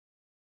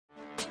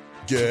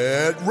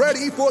Get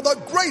ready for the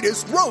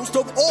greatest roast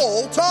of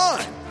all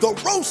time, the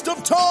Roast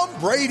of Tom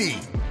Brady,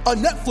 a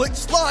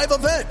Netflix live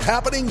event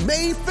happening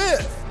May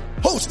 5th.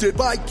 Hosted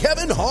by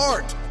Kevin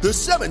Hart, the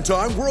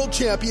 7-time world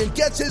champion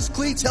gets his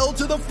cleats held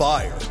to the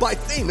fire by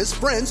famous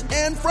friends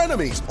and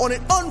frenemies on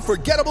an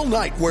unforgettable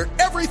night where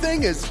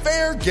everything is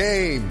fair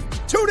game.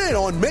 Tune in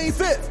on May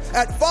 5th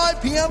at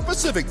 5 p.m.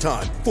 Pacific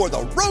time for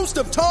the Roast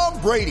of Tom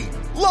Brady,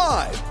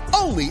 live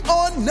only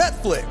on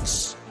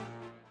Netflix.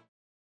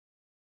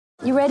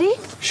 You ready?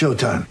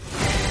 Showtime.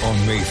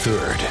 On May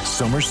 3rd,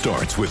 summer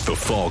starts with The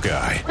Fall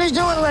Guy. Let's do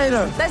it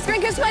later. Let's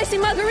drink a spicy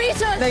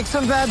margarita. Make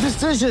some bad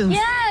decisions.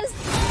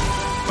 Yes!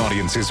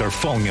 Audiences are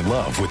falling in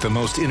love with the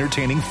most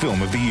entertaining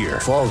film of the year.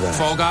 Fall Guy.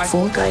 Fall Guy?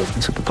 Fall Guy.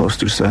 That's what the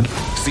poster said.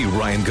 See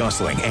Ryan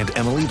Gosling and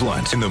Emily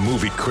Blunt in the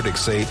movie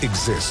critics say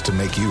exists to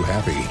make you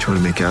happy. Trying to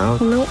make it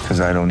out? Nope. Because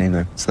I don't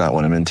either. It's not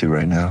what I'm into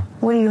right now.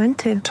 What are you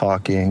into?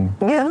 Talking.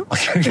 Yeah.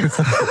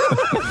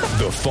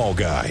 The Fall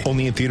Guy.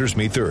 Only in theaters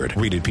May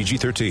 3rd. Rated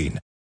PG-13.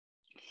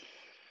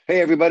 Hey,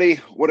 everybody.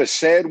 What a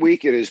sad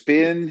week it has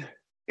been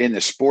in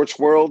the sports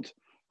world.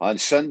 On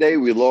Sunday,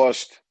 we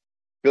lost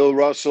Bill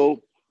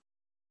Russell,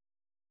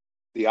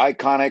 the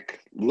iconic,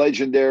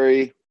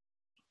 legendary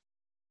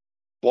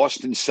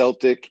Boston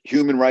Celtic,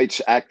 human rights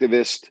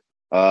activist,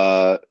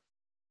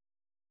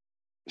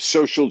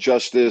 social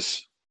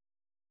justice.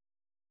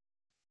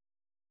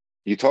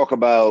 You talk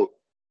about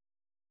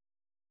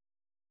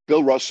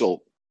Bill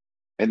Russell,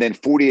 and then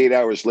 48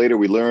 hours later,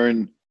 we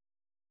learn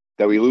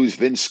that we lose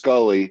Vince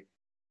Scully.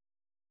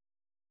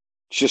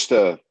 Just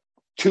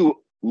two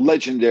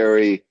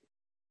legendary,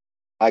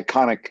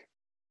 iconic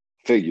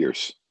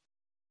figures.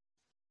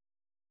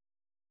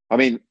 I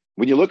mean,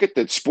 when you look at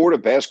the sport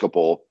of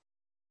basketball,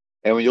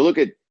 and when you look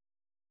at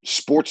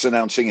sports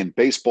announcing in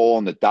baseball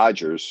and the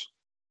Dodgers,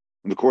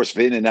 and of course,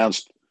 Vin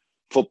announced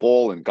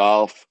football and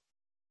golf.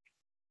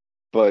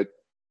 But,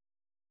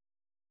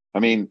 I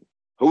mean,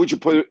 who would you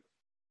put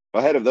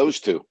ahead of those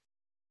two?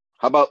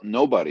 How about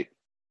nobody?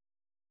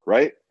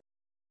 Right?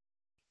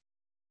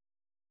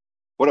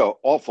 What an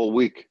awful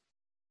week.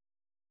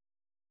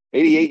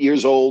 88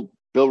 years old,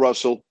 Bill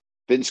Russell,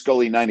 Vin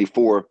Scully,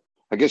 94.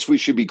 I guess we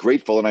should be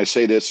grateful, and I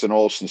say this in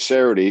all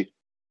sincerity,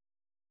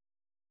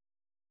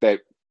 that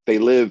they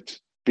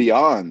lived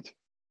beyond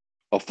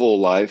a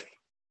full life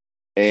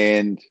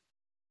and,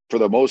 for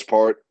the most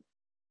part,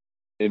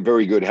 in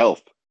very good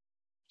health.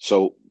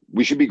 So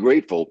we should be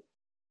grateful.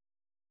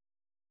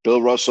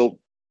 Bill Russell,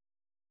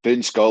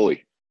 Vin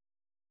Scully.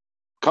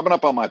 Coming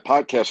up on my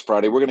podcast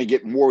Friday, we're going to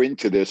get more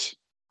into this.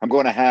 I'm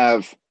going to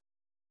have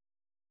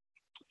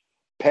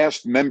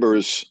past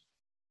members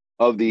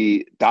of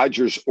the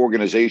Dodgers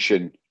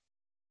organization,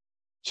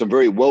 some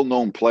very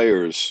well-known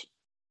players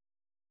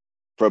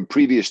from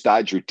previous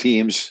Dodger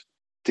teams,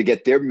 to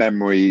get their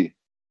memory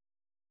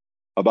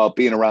about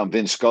being around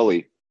Vin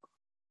Scully.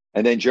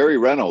 And then Jerry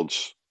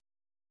Reynolds,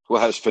 who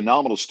has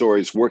phenomenal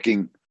stories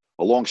working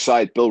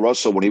alongside Bill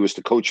Russell when he was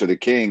the coach of the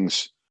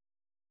Kings.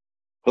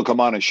 He'll come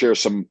on and share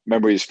some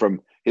memories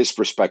from his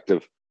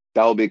perspective.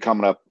 That will be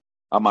coming up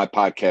on my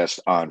podcast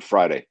on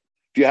Friday.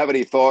 If you have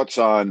any thoughts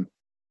on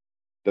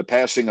the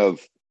passing of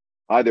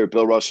either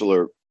Bill Russell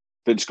or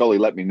Vin Scully,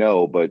 let me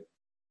know. But,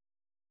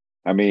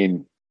 I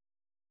mean,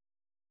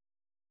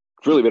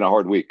 it's really been a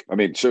hard week. I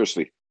mean,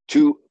 seriously,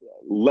 two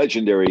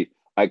legendary,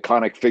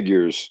 iconic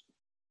figures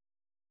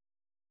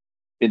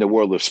in the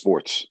world of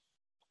sports.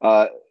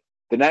 The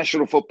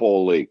National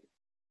Football League.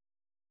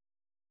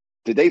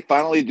 Did they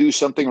finally do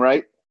something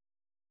right?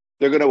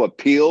 They're going to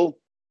appeal.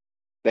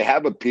 They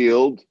have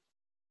appealed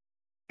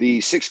the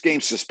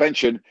 6-game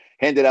suspension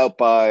handed out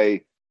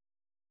by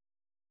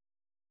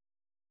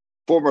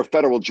former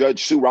federal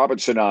judge Sue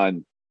Robinson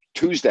on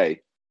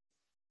Tuesday,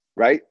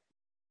 right?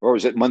 Or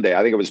was it Monday?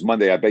 I think it was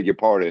Monday. I beg your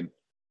pardon.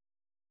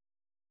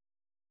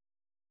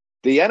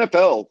 The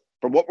NFL,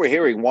 from what we're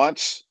hearing,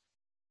 wants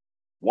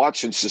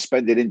Watson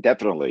suspended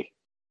indefinitely.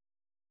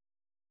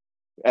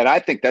 And I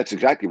think that's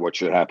exactly what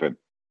should happen.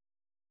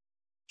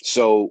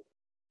 So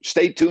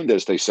stay tuned,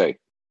 as they say.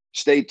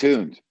 Stay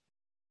tuned.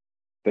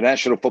 The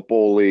National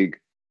Football League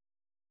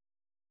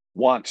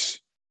wants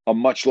a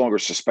much longer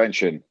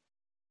suspension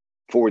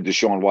for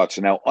Deshaun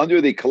Watson. Now, under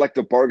the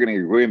collective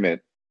bargaining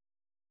agreement,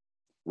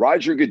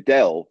 Roger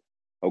Goodell,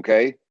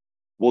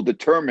 will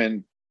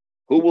determine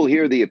who will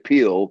hear the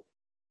appeal.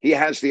 He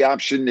has the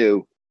option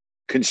to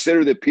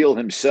consider the appeal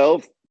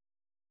himself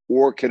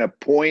or can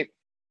appoint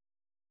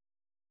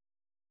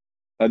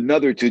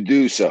another to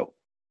do so.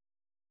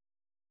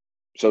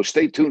 So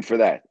stay tuned for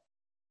that.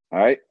 All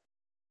right?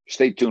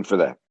 Stay tuned for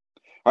that.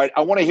 All right,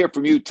 I want to hear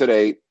from you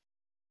today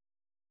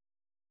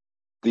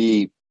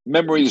the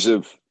memories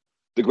of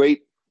the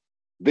great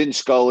Vin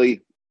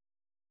Scully.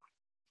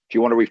 If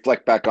you want to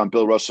reflect back on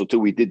Bill Russell, too,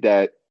 we did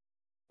that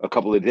a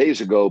couple of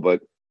days ago,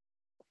 but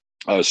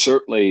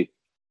certainly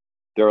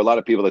there are a lot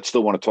of people that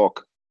still want to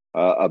talk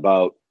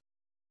about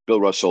Bill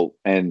Russell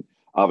and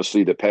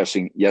obviously the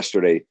passing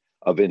yesterday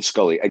of Vin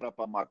Scully. Up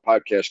on my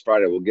podcast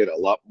Friday, we'll get a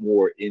lot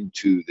more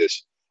into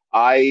this.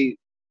 I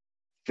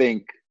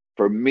think,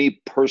 for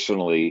me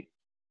personally,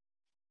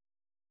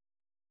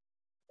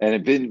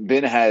 And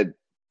Vin had,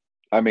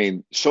 I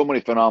mean, so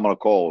many phenomenal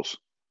calls.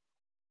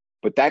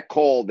 But that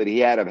call that he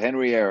had of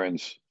Henry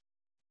Aaron's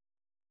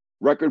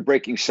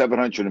record-breaking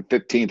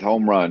 715th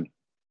home run,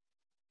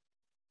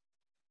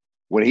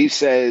 when he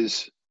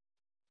says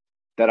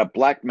that a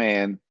black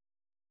man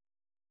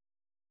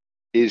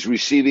is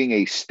receiving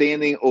a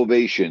standing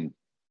ovation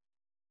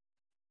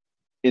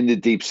in the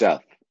Deep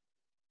South.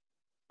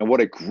 And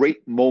what a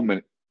great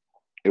moment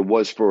it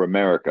was for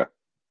America.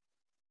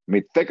 I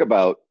mean, think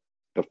about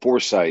the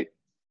foresight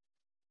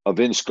of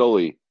Vin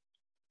Scully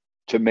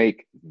to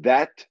make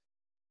that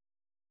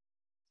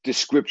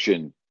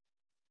description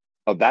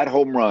of that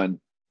home run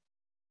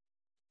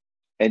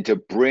and to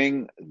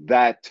bring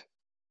that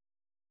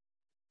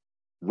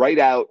right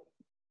out.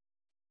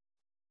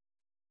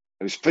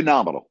 It was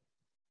phenomenal.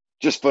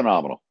 Just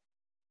phenomenal.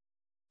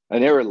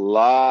 And there are a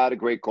lot of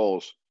great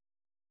calls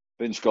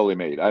Vin Scully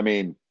made. I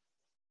mean,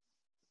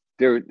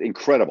 they're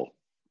incredible.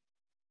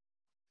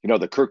 You know,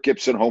 the Kirk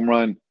Gibson home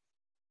run.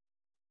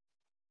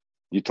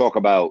 You talk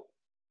about,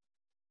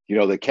 you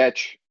know, the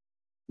catch,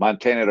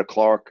 Montana to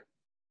Clark.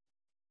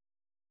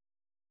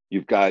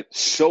 You've got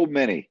so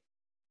many.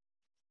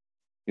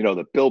 You know,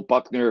 the Bill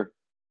Buckner,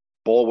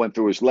 ball went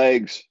through his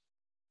legs.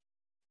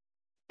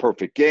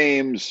 Perfect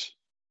games.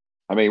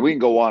 I mean, we can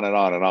go on and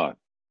on and on.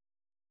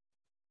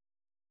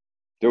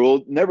 There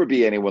will never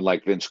be anyone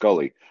like Vin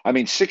Scully. I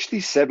mean,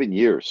 67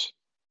 years.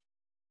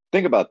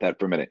 Think about that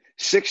for a minute.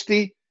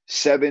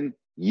 67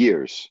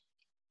 years.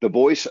 The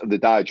voice of the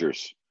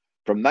Dodgers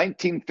from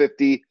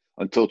 1950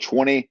 until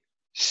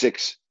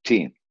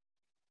 2016.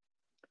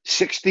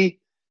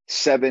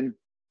 67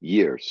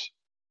 years.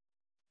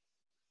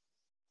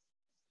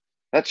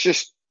 That's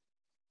just,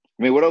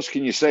 I mean, what else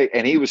can you say?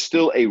 And he was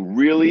still a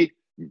really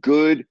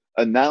good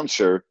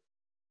announcer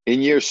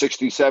in year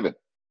 67.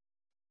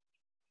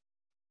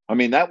 I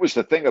mean, that was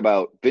the thing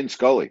about Vin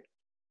Scully.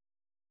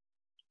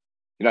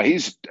 You know,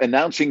 he's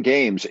announcing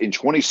games in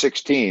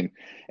 2016,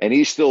 and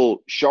he's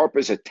still sharp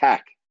as a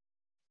tack.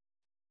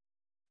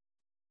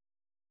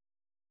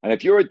 And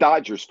if you're a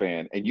Dodgers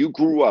fan and you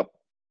grew up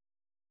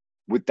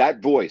with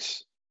that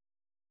voice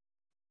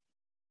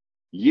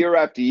year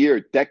after year,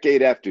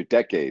 decade after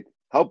decade,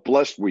 how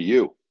blessed were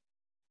you?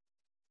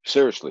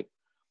 Seriously,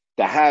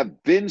 to have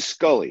Vin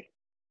Scully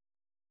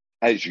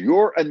as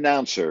your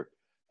announcer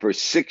for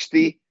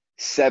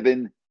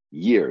 67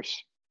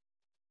 years.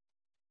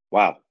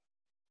 Wow.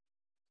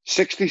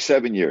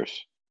 67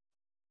 years.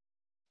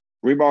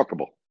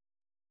 Remarkable.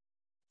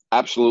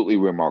 Absolutely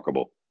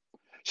remarkable.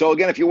 So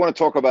again, if you want to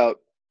talk about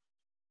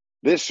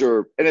this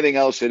or anything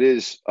else, it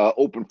is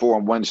open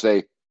forum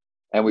Wednesday,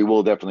 and we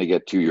will definitely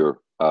get to your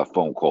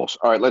phone calls.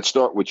 All right, let's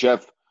start with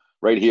Jeff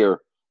right here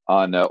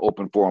on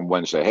Open Forum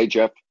Wednesday. Hey,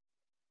 Jeff.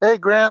 Hey,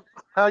 Grant.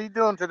 How you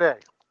doing today?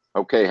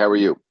 Okay, how are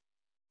you?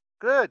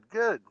 Good,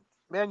 good.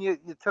 Man, you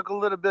took a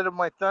little bit of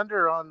my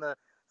thunder on the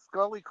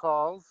Scully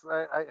calls.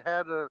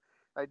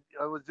 I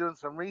was doing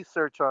some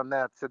research on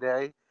that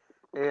today,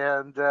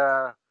 and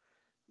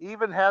he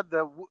even had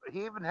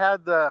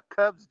the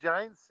Cubs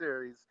Giants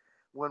series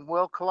when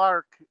Will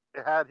Clark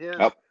had his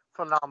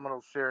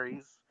phenomenal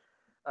series.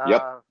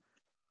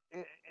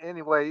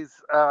 Anyways,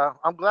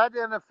 I'm glad the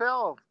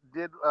NFL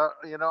did. I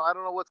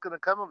don't know what's going to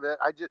come of it.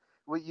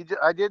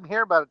 I didn't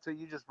hear about it till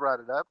you just brought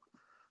it up,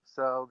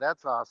 so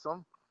that's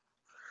awesome.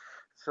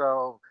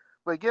 So,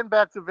 but getting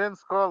back to Vin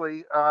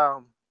Scully, I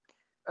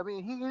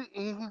mean,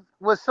 he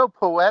was so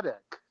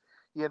poetic,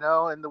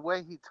 and the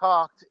way he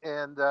talked.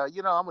 And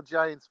I'm a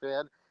Giants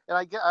fan,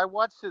 and I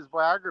watched his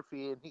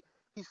biography, and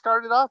he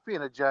started off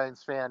being a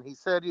Giants fan. He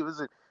said he was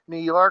in New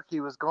York.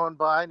 He was going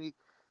by,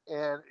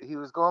 and he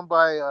was going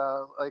by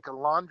like a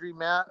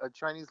laundromat, a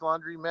Chinese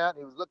laundromat.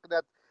 He was looking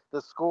at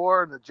the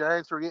score, and the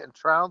Giants were getting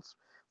trounced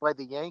by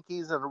the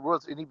Yankees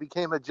and he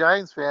became a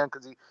Giants fan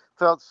because he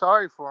felt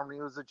sorry for him. He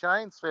was a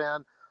Giants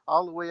fan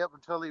all the way up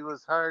until he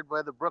was hired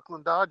by the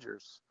Brooklyn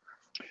Dodgers.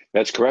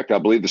 That's correct. I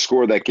believe the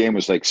score of that game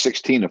was like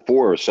 16-4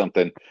 or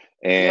something.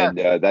 And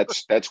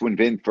that's when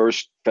Vin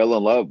first fell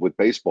in love with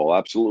baseball.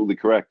 Absolutely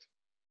correct.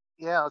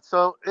 Yeah.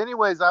 So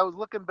anyways, I was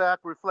looking back,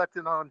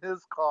 reflecting on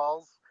his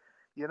calls,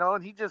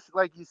 and he just,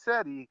 like you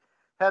said, he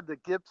had the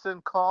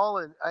Gibson call.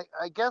 And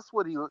I guess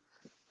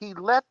he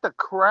let the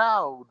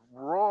crowd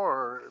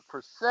roar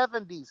for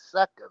 70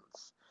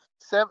 seconds.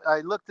 I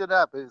looked it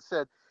up. It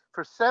said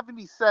for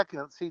 70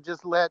 seconds, he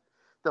just let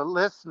the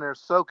listener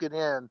soak it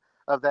in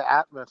of the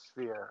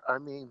atmosphere. I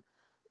mean,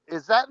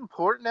 is that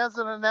important as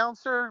an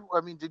announcer?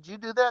 I mean, did you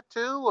do that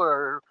too,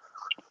 or?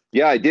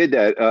 Yeah, I did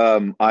that.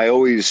 I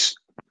always,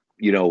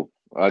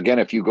 again,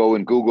 if you go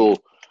and Google,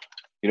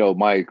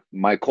 my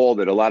call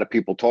that a lot of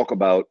people talk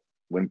about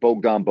when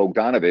Bogdan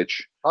Bogdanović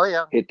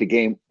hit the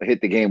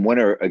game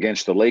winner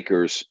against the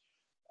Lakers,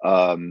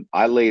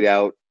 I laid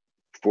out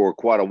for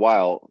quite a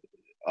while.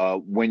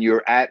 When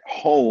you're at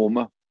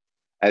home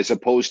as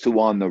opposed to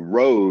on the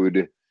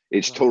road,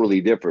 it's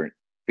totally different,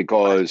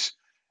 because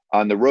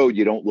on the road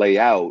you don't lay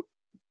out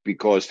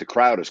because the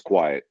crowd is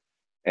quiet,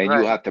 and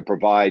you have to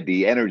provide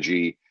the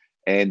energy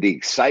and the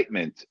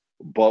excitement.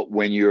 But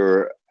when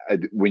you're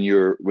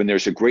when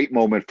there's a great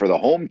moment for the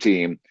home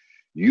team,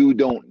 you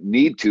don't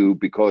need to,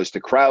 because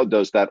the crowd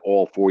does that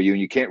all for you,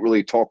 and you can't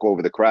really talk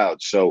over the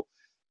crowd. So,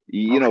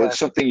 it's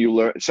something you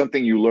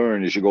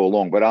learn as you go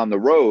along. But on the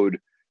road,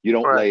 you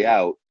don't lay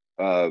out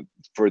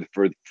for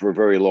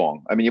very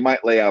long. I mean, you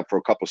might lay out for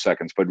a couple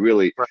seconds, but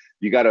really,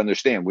 you got to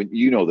understand, when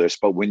you know this.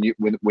 But when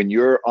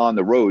you're on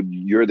the road,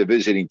 you're the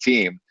visiting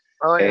team.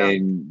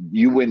 And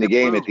you win the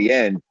game at the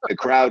end. The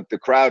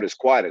crowd is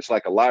quiet. It's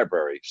like a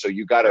library. So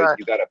you gotta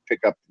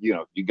pick up.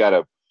 You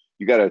gotta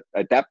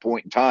at that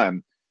point in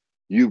time,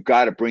 you've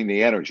got to bring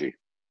the energy.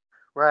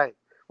 Right.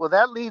 Well,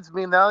 that leads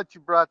me, now that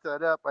you brought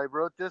that up, I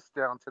wrote this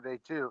down today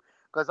too,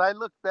 because I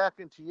looked back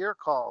into your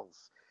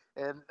calls,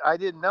 and I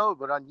didn't know,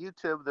 but on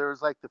YouTube there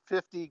was like the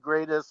 50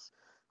 greatest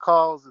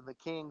calls in the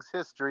Kings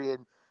history,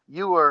 and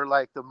you were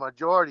like the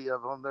majority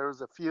of them. There was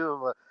a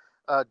few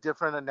of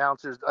different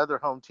announcers, other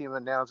home team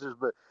announcers,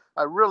 but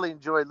I really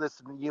enjoyed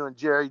listening to you and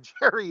Jerry.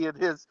 Jerry and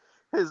his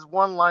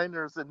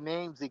one-liners and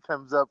names he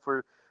comes up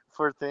for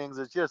things.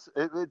 It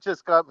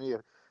just got me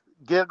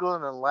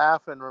giggling and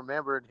laughing,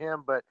 remembering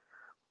him. But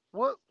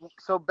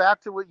so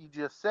back to what you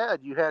just said,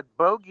 you had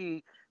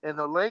Bogey and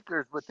the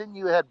Lakers, but then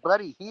you had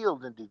Buddy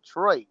Hield in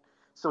Detroit.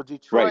 So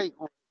Detroit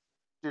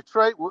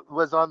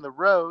was on the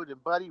road,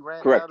 and Buddy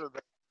ran out of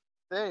the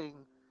thing.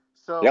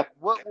 So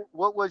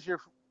what was your,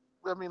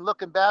 I mean,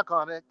 looking back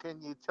on it,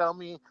 can you tell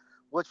me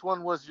which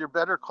one was your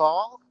better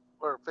call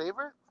or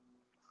favorite?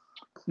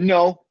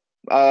 No,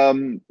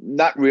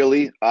 not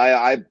really.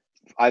 I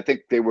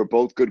think they were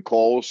both good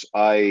calls.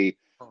 I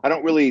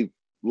don't really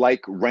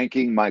like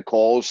ranking my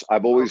calls.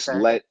 I've always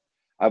let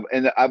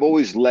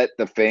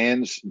the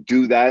fans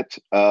do that.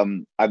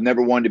 I've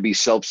never wanted to be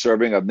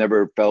self-serving. I've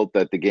never felt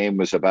that the game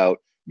was about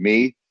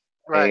me.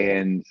 Right.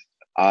 And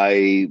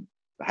I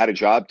had a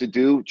job to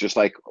do, just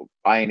like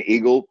Ian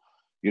Eagle,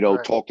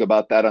 talked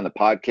about that on the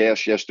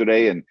podcast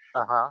yesterday. And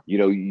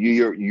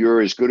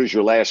you're as good as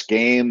your last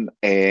game,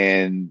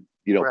 and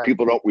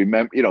people don't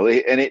remember.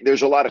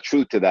 There's a lot of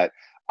truth to that.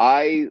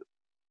 I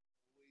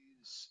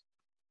always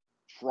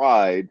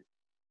tried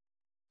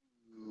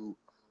to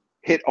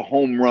hit a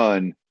home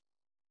run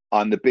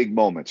on the big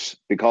moments,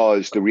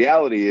 because the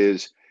reality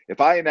is,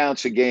 if I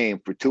announce a game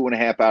for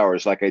 2.5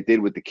 hours like I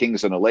did with the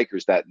Kings and the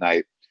Lakers that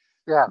night,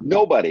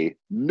 nobody,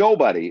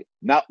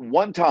 not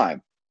one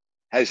time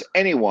has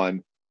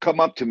anyone come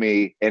up to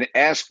me and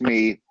asked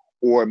me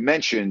or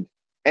mentioned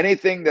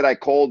anything that I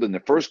called in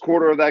the first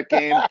quarter of that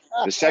game,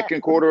 the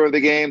second quarter of the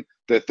game,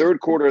 the third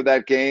quarter of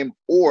that game,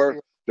 or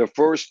the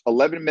first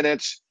 11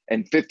 minutes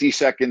and 50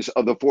 seconds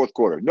of the fourth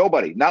quarter.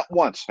 Nobody, not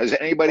once, has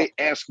anybody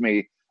asked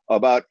me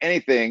about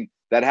anything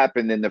that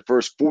happened in the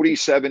first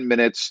 47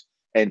 minutes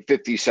and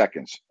 50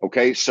 seconds.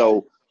 Okay,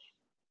 so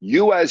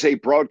you as a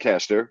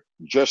broadcaster,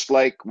 just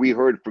like we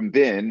heard from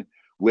Vin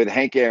with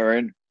Hank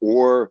Aaron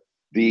or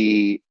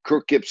the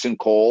Kirk Gibson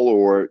call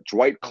or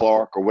Dwight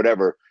Clark or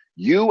whatever,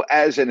 you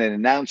as an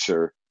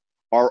announcer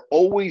are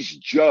always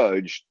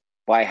judged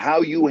by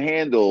how you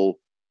handle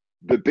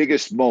the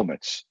biggest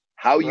moments,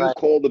 how you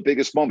call the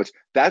biggest moments.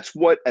 That's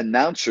what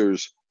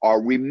announcers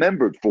are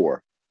remembered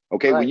for.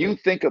 Okay, when you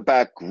think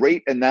about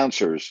great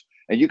announcers,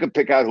 and you can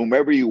pick out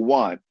whomever you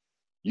want,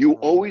 you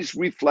always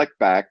reflect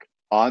back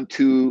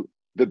onto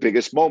the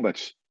biggest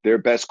moments, their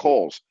best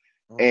calls,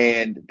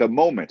 and the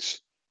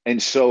moments.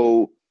 And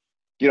so,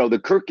 the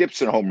Kirk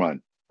Gibson home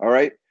run, all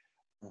right?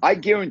 I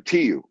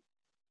guarantee you,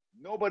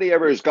 nobody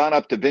ever has gone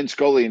up to Vin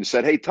Scully and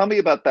said, hey, tell me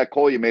about that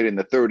call you made in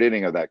the third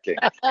inning of that game.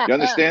 You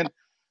understand?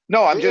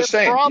 No, I'm just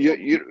saying.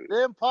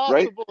 The impossible,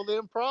 right? The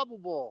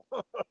improbable.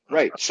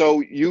 Right.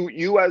 So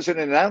you as an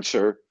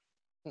announcer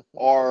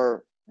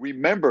are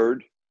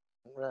remembered,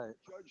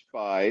 judged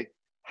by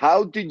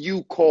how did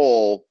you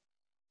call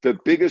the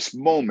biggest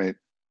moment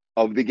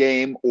of the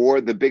game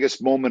or the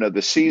biggest moment of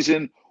the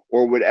season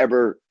or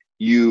whatever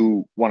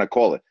you want to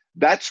call it.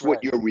 That's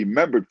what you're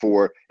remembered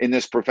for in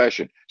this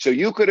profession. So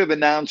I could have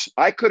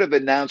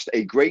announced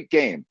a great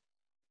game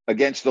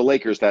against the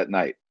Lakers that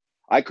night.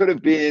 I could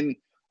have been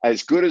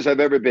as good as I've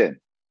ever been,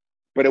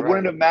 but it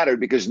wouldn't have mattered,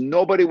 because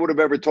nobody would have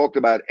ever talked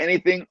about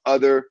anything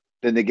other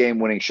than the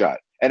game-winning shot.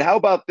 And how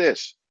about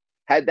this?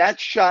 Had that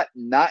shot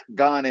not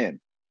gone in,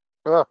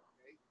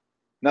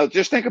 now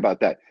just think about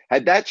that.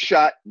 Had that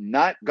shot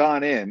not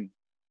gone in,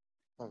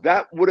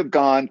 that would have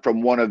gone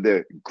from one of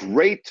the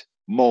great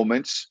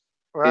moments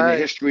in the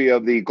history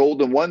of the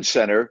Golden One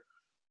Center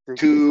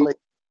to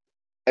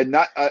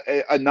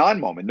a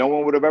non-moment. No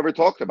one would have ever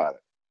talked about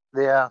it.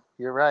 Yeah,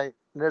 you're right.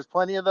 And there's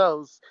plenty of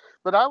those.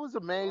 But I was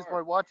amazed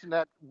by watching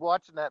that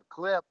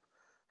clip,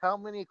 how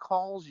many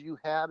calls you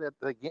had at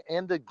the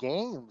end of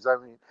games. I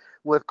mean,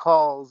 with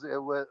calls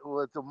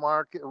with the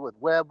market, with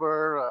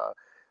Weber,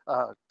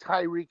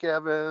 Tyreek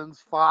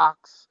Evans,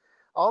 Fox,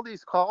 all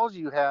these calls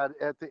you had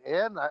at the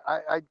end.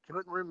 I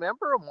couldn't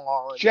remember them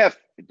all. Jeff,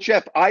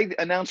 I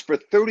announced for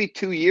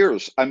 32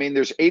 years. I mean,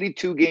 there's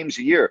 82 games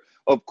a year.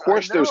 Of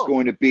course there's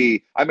going to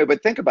be,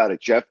 but think about it,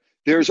 Jeff.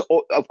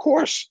 of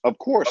course.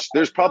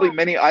 There's probably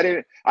many.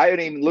 I hadn't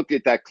even looked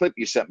at that clip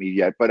you sent me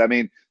yet. But I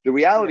mean, the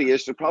reality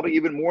is there's probably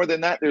even more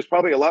than that. There's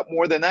probably a lot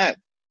more than that.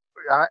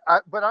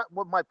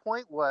 What my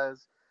point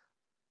was,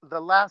 the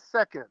last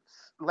seconds.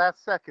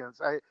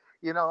 I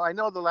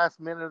know the last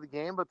minute of the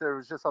game, but there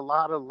was just a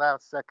lot of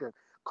last second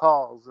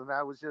calls, and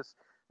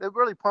it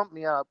really pumped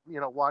me up,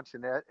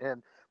 watching it.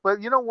 But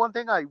one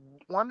thing I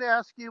wanted to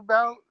ask you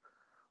about,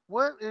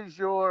 what is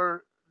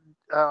your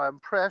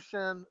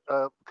impression?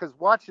 Because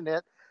watching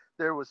it,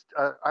 I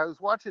was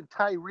watching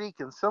Tyreek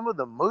and some of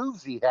the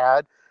moves he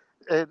had,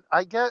 and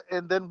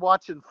then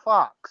watching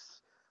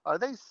Fox. Are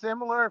they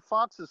similar?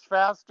 Fox is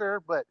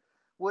faster, but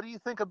what do you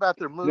think about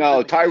their moves?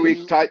 No,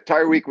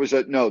 Tyreek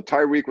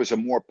was a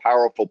more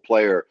powerful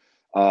player.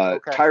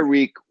 Okay.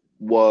 Tyreek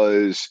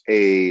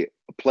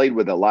played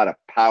with a lot of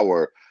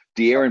power.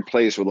 De'Aaron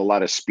plays with a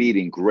lot of speed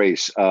and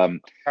grace.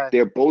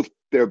 They both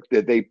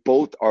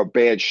are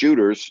bad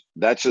shooters.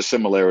 That's a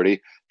similarity.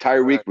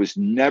 Tyreek was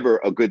never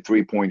a good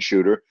 3-point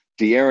shooter.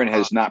 De'Aaron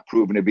has not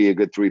proven to be a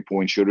good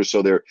 3-point shooter,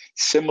 so they're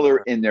similar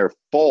in their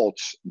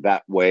faults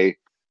that way.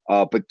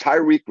 But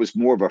Tyreek was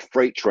more of a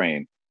freight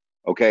train,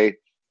 okay?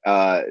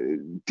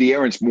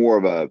 De'Aaron's more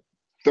of a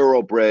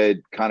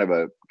thoroughbred, kind of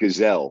a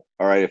gazelle,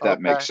 all right, if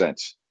that makes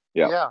sense.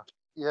 Yeah.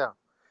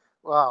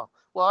 Wow.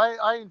 Well,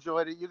 I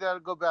enjoyed it. You got to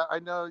go back. I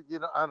know,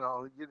 I don't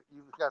know,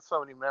 you've got so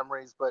many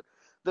memories, but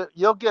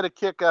you'll get a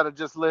kick out of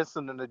just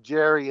listening to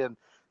Jerry and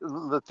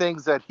the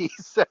things that he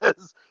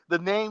says, the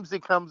names he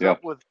comes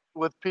up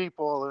with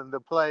people and the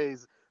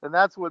plays, and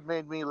that's what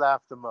made me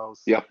laugh the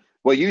most. Yeah.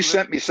 Well, you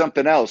sent me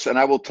something else, and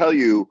I will tell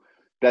you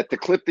that the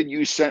clip that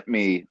you sent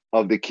me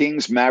of the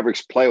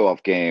Kings-Mavericks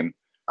playoff game,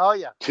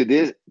 to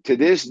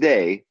this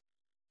day,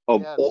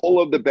 of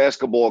all of the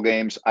basketball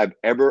games I've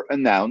ever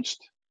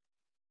announced,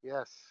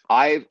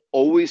 I've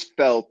always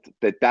felt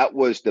that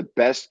was the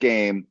best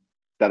game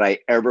that I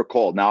ever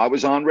called. Now, I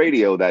was on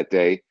radio that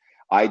day.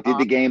 I did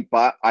the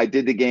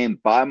game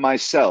by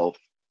myself,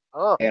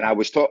 and I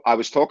was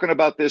talking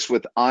about this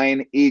with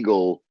Ian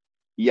Eagle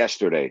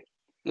yesterday.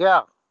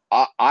 Yeah.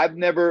 I've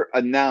never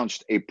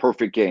announced a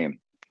perfect game,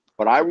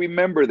 but I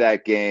remember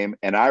that game,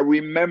 and I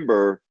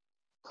remember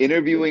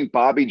interviewing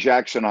Bobby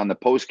Jackson on the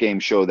post-game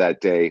show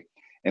that day,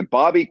 and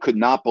Bobby could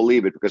not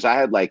believe it because I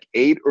had like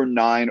 8 or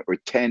 9 or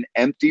 10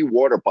 empty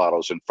water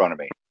bottles in front of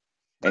me,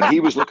 and he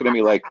was looking at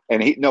me like,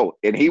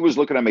 he was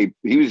looking at me,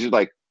 he was just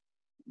like,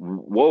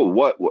 whoa,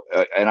 what?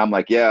 And I'm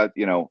like, yeah,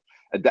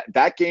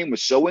 that game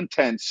was so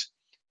intense,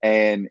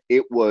 and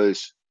it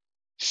was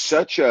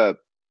such an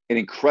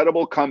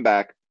incredible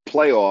comeback.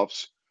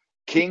 Playoffs,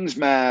 Kings,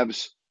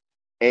 Mavs,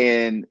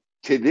 and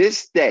to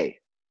this day,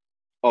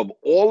 of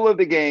all of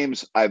the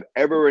games I've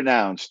ever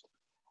announced,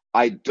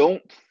 I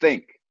don't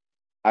think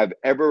I've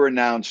ever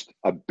announced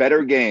a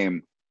better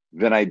game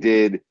than I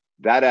did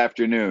that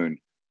afternoon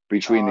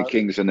between the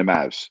Kings and the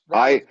Mavs.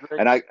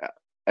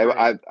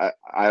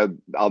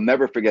 I'll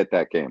never forget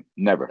that game.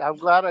 Never. I'm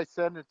glad I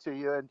sent it to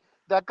you, and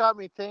that got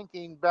me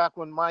thinking back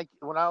when I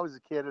was a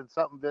kid, and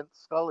something Vince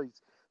Scully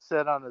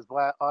said on his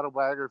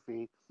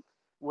autobiography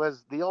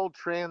was the old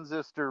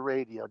transistor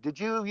radio. Did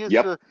you used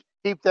to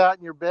keep that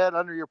in your bed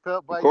under your pillow?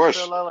 Of course.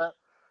 Your pillow?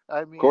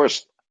 I mean, of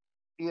course.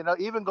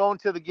 Even going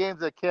to the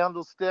games at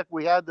Candlestick,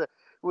 I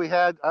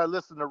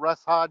listened to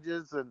Russ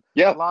Hodges and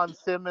Lon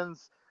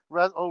Simmons.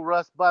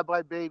 Russ, Bye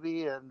Bye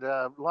Baby, and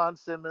Lon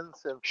Simmons.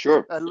 And,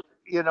 sure.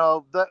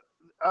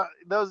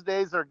 Those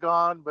days are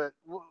gone, but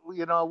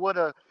what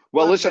a.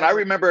 Well, listen, I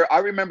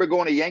remember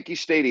going to Yankee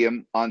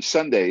Stadium on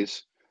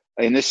Sundays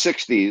in the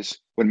 60s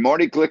when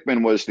Marty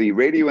Glickman was the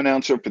radio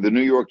announcer for the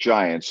New York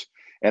Giants.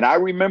 And I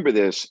remember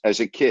this as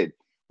a kid.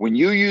 When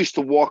you used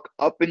to walk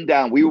up and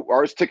down,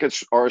 our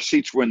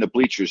seats were in the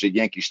bleachers at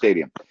Yankee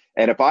Stadium.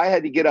 And if I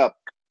had to get up,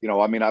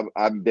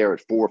 I'm there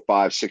at 4,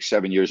 5, 6,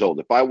 7 years old.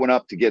 If I went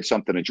up to get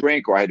something to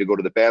drink or I had to go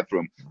to the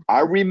bathroom,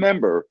 I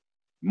remember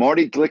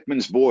Marty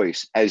Glickman's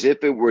voice as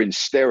if it were in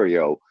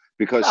stereo,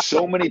 because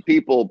so many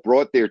people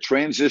brought their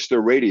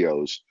transistor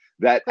radios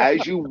that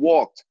as you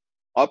walked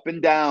up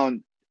and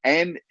down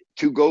and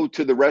to go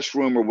to the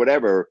restroom or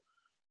whatever,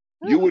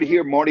 you would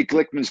hear Marty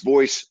Glickman's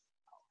voice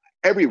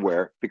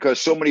everywhere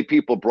because so many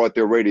people brought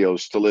their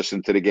radios to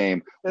listen to the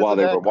game while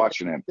they were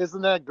watching him.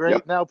 Isn't that great?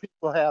 Yep. Now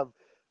people have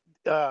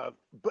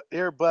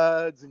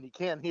earbuds and you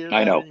can't hear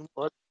that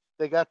anymore.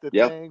 They got the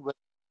thing, but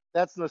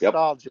that's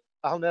nostalgia.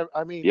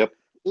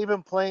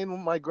 Even playing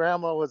when my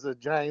grandma was a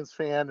Giants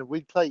fan, and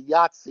we'd play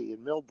Yahtzee in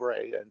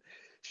Millbrae, and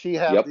she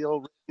had the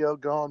old radio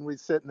going. We'd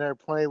sitting there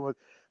playing with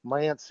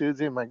my Aunt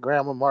Susie and my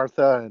grandma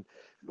Martha, and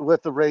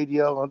with the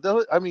radio. And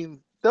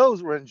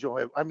those were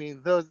enjoyable.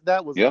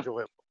 That was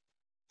enjoyable.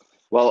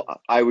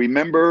 Well, I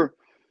remember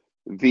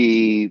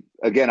Marty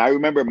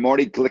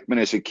Glickman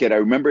as a kid. I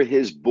remember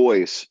his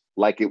voice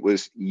like it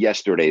was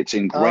yesterday. It's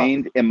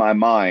ingrained in my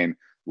mind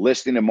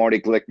listening to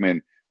Marty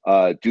Glickman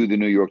do the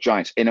New York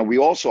Giants. And I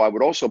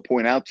would also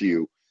point out to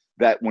you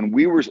that when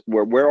we were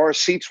where our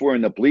seats were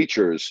in the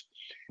bleachers,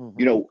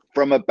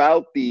 from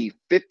about the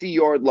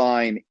 50-yard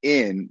line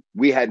in,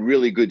 we had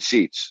really good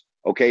seats.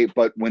 Okay,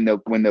 but when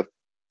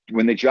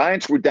the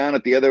Giants were down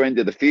at the other end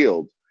of the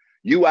field,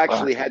 you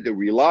actually had to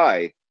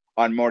rely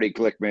on Marty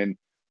Glickman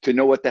to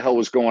know what the hell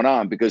was going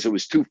on because it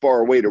was too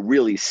far away to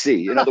really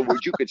see. In other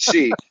words, you could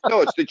see.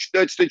 No,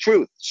 it's the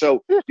truth.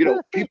 So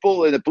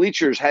people in the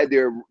bleachers had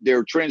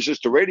their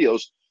transistor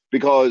radios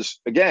because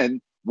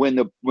again, when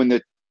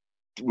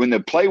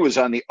the play was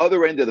on the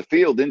other end of the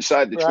field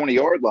inside the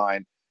 20-yard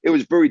line, it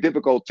was very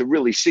difficult to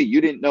really see.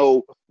 You didn't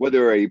know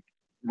whether a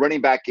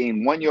running back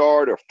gained 1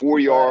 yard or 4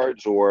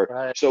 yards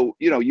so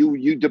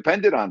you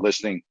depended on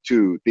listening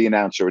to the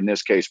announcer, in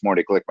this case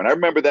Marty Glickman. I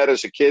remember that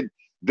as a kid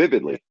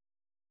vividly.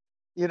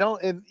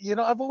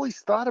 I've always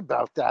thought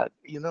about that.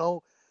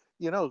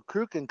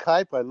 Kruk and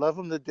Kipe, I love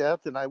them to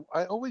death, and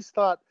I always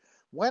thought,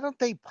 why don't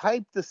they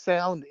pipe the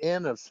sound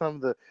in of some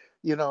of the,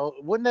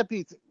 wouldn't that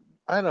be?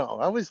 I don't know.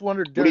 I always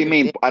wondered. What do you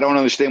mean? I don't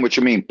understand what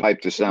you mean.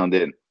 Pipe the sound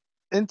in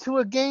into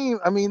a game.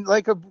 I mean,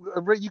 like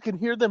you can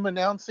hear them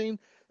announcing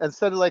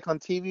instead of like on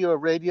TV or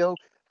radio.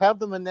 Have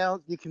them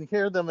announce. You can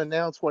hear them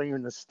announce while you're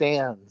in the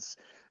stands.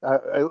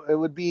 It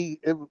would be.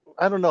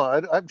 I don't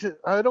know.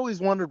 I'd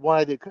always wondered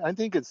why they. I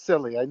think it's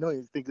silly. I know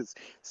you think it's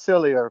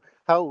silly or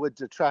how it would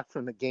detract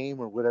from the game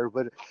or whatever.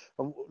 But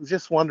I'm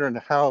just wondering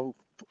how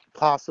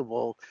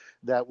possible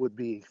that would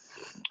be.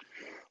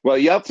 Well,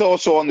 you have to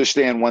also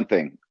understand one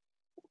thing.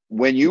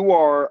 When you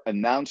are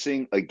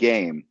announcing a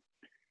game,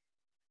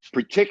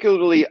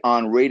 particularly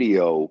on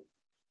radio,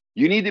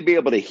 you need to be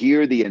able to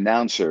hear the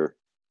announcer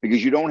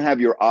because you don't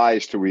have your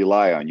eyes to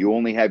rely on. You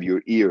only have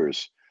your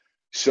ears.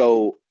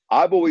 So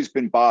I've always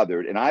been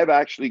bothered, and I've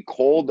actually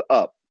called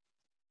up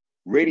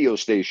radio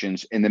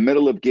stations in the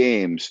middle of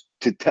games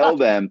to tell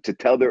them to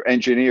tell their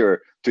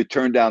engineer to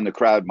turn down the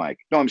crowd mic.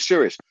 No, I'm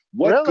serious.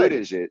 What good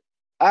is it?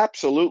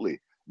 Absolutely.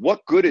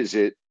 What good is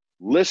it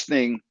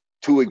listening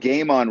to a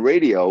game on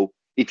radio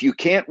if you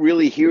can't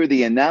really hear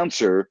the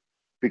announcer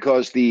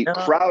because the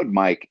crowd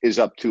mic is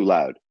up too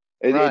loud?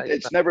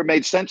 It's never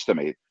made sense to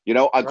me.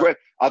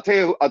 I'll tell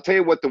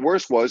you what the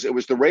worst was. It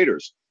was the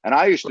Raiders. And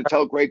I used to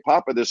tell Greg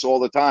Papa this all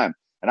the time.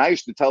 And I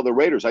used to tell the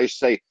Raiders, I used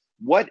to say,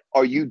 what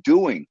are you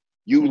doing?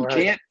 You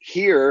can't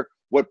hear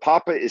what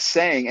Papa is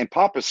saying. And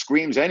Papa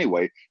screams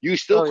anyway. You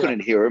still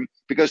couldn't hear him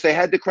because they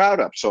had the crowd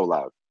up so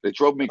loud. It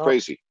drove me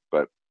crazy.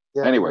 But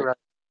anyway.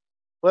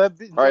 Well,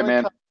 all right,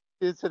 man.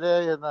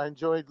 Today, and I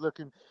enjoyed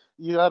looking.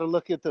 You got to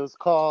look at those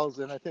calls,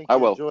 and I think I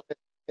will.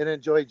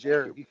 Enjoy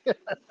Jerry.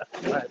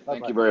 Right,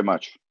 thank you very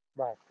much.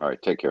 Bye. All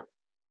right, take care.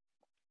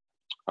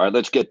 All right,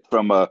 let's get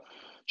from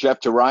Jeff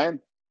to Ryan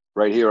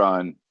right here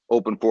on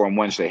Open Forum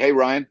Wednesday. Hey,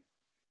 Ryan.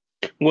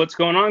 What's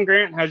going on,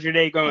 Grant? How's your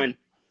day going?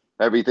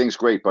 Everything's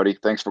great, buddy.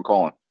 Thanks for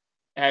calling.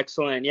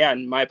 Excellent. Yeah,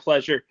 my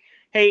pleasure.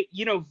 Hey,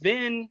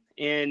 Vin,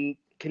 and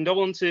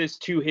condolences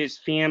to his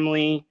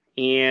family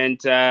and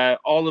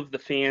all of the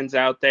fans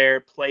out there,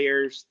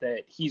 players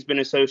that he's been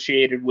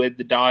associated with,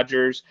 the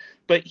Dodgers.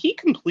 But he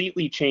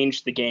completely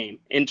changed the game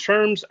in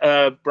terms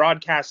of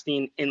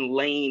broadcasting and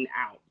laying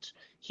out.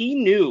 He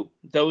knew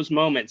those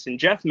moments, and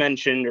Jeff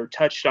mentioned or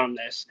touched on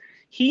this.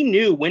 He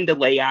knew when to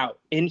lay out,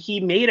 and he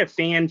made a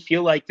fan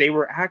feel like they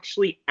were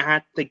actually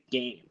at the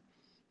game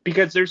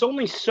because there's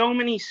only so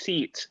many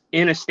seats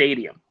in a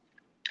stadium.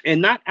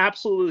 And that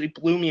absolutely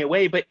blew me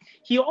away. But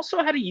he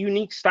also had a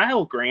unique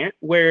style, Grant,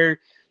 where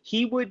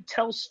he would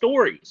tell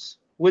stories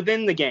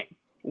within the game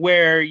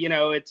where,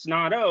 it's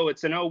not,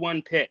 it's an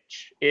 0-1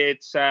 pitch.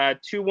 It's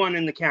 2-1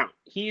 in the count.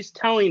 He's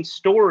telling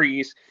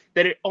stories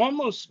that it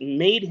almost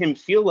made him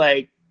feel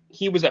like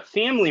he was a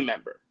family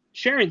member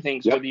sharing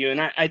things with you.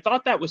 And I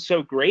thought that was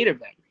so great of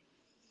him.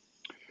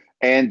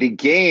 And the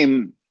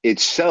game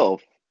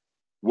itself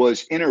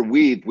was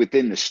interweaved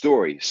within the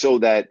story so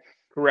that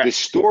the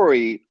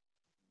story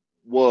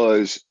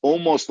was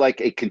almost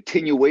like a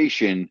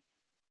continuation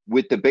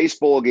with the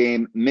baseball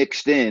game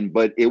mixed in,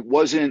 but it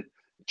wasn't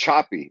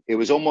choppy. It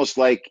was almost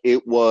like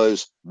it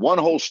was one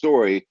whole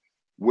story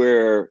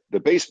where the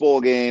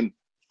baseball game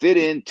fit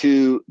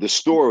into the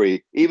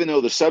story, even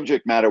though the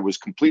subject matter was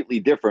completely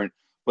different,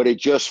 but it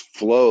just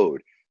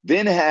flowed.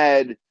 Vin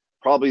had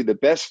probably the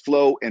best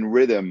flow and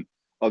rhythm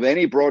of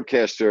any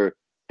broadcaster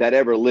that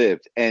ever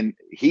lived. And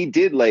he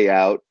did lay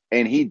out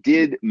and he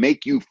did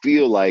make you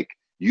feel like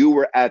you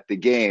were at the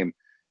game.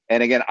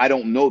 And again, I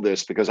don't know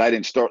this because I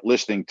didn't start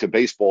listening to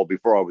baseball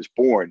before I was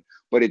born,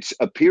 but it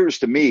appears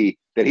to me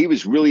that he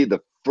was really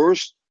the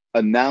first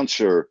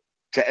announcer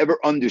to ever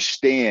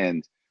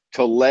understand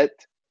to let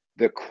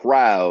the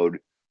crowd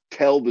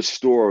tell the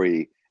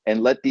story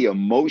and let the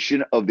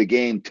emotion of the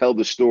game tell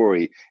the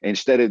story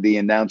instead of the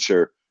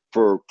announcer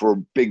for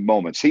big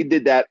moments. He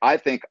did that, I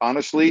think,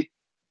 honestly,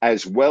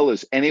 as well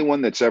as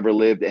anyone that's ever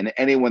lived and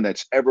anyone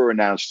that's ever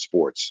announced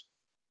sports.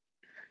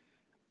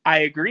 I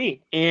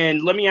agree.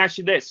 And let me ask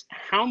you this.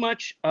 How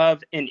much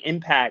of an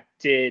impact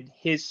did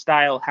his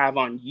style have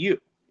on you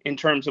in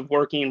terms of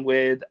working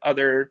with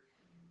other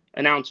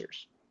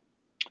announcers?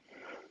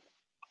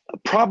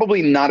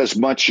 Probably not as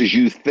much as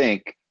you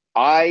think.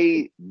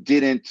 I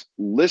didn't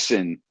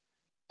listen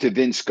to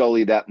Vin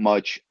Scully that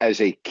much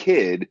as a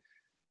kid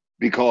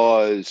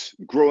because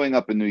growing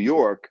up in New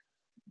York,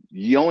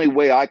 the only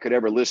way I could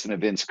ever listen to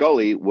Vin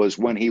Scully was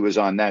when he was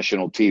on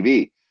national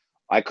TV.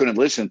 I couldn't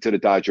listen to the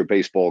Dodger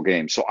baseball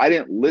game. So I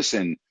didn't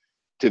listen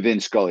to Vin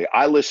Scully.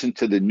 I listened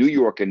to the New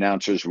York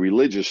announcers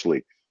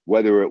religiously,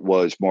 whether it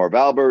was Marv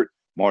Albert,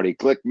 Marty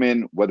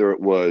Glickman, whether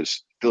it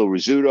was Phil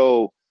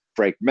Rizzuto,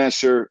 Frank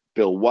Messer,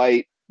 Bill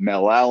White,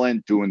 Mel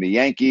Allen doing the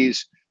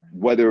Yankees,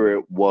 whether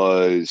it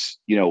was,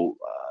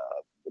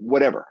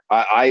 whatever.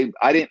 I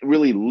didn't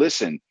really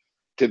listen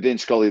to Vin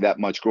Scully that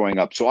much growing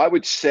up. So I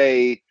would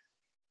say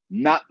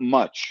not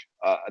much.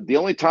 The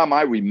only time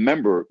I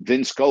remember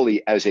Vin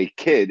Scully as a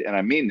kid, and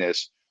I mean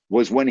this,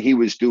 was when he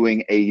was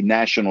doing a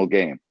national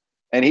game.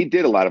 And he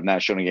did a lot of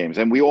national games,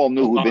 and we all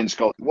knew who Vin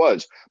Scully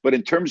was. But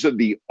in terms of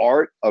the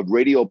art of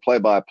radio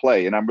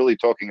play-by-play, and I'm really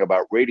talking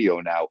about radio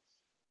now,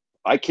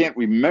 I can't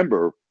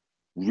remember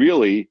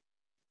really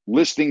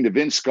listening to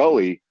Vin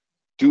Scully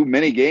do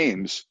many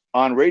games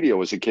on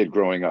radio as a kid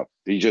growing up.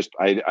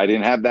 I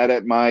didn't have that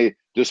at my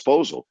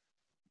disposal.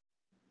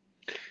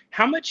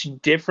 How much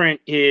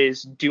different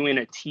is doing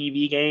a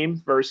TV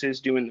game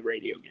versus doing the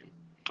radio game?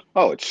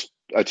 Oh, it's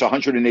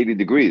 180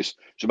 degrees.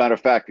 As a matter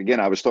of fact, again,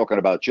 I was talking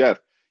about Jeff.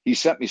 He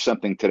sent me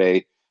something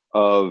today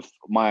of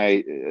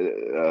my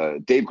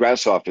Dave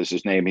Grassoff is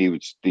his name. He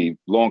was the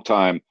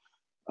longtime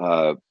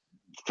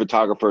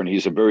photographer, and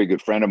he's a very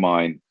good friend of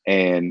mine.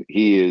 And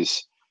he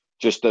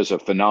just does a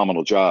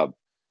phenomenal job.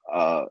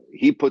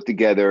 He put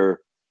together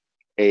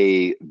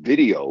a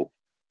video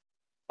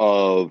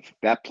of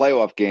that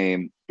playoff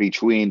game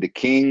between the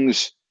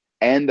Kings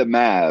and the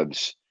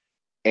Mavs,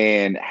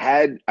 and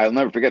I'll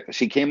never forget this.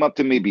 He came up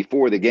to me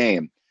before the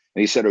game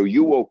and he said, "Are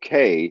you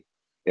okay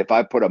if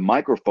I put a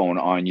microphone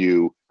on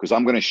you? Because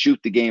I'm going to shoot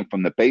the game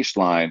from the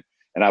baseline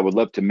and I would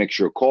love to mix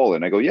your call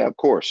in." I go, "Yeah, of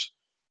course."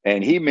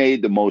 And he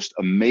made the most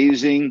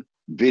amazing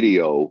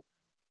video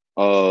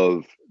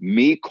of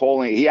me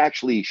calling. He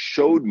actually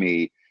showed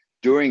me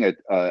during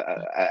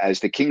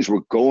as the Kings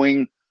were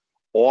going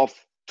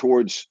off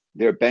towards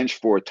their bench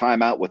for a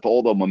timeout with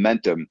all the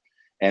momentum.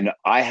 And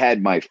I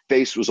had, my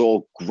face was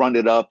all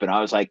grunted up and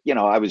I was like,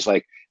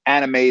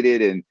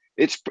 animated, and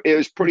it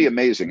was pretty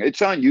amazing.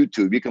 It's on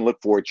YouTube. You can look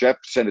for it. Jeff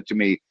sent it to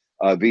me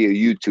via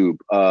YouTube.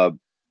 I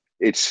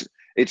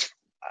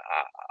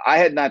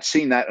had not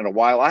seen that in a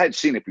while. I had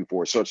seen it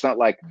before, so it's not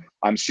like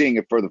I'm seeing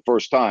it for the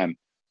first time,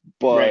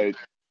 but right.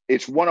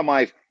 It's one of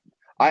my,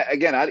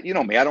 you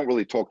know me, I don't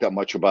really talk that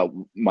much about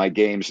my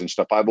games and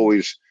stuff. I've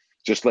always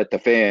just let the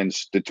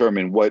fans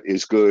determine what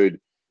is good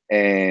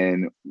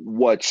and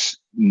what's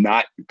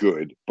not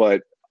good.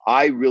 But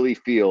I really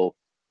feel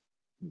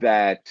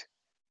that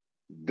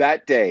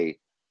day,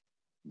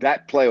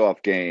 that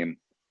playoff game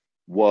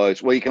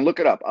was, well, you can look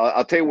it up.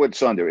 I'll tell you what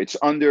it's under. It's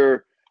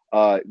under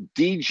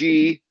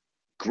DG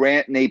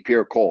Grant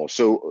Napier call.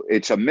 So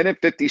it's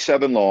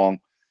 1:57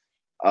 long.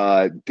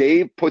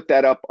 Dave put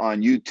that up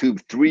on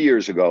YouTube 3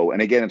 years ago.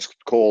 And again, it's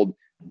called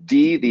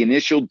the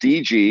initial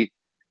DG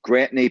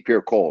Grant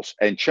Napier calls.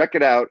 And check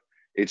it out.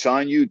 It's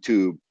on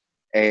YouTube.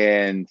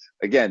 And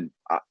again,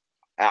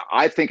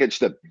 I think it's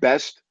the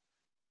best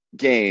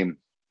game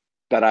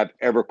that I've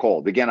ever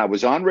called. Again, I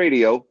was on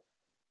radio.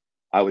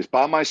 I was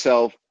by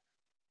myself.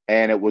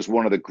 And it was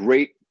one of the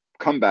great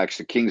comebacks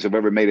the Kings have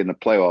ever made in the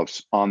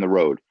playoffs on the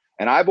road.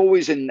 And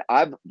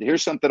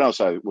here's something else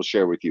I will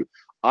share with you.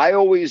 I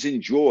always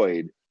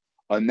enjoyed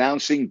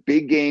announcing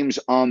big games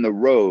on the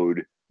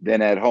road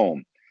than at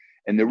home.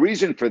 And the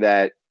reason for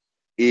that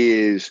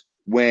is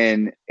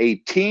when a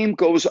team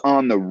goes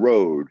on the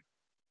road,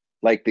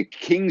 like the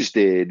Kings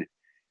did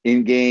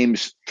in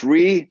games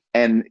 3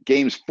 and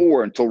games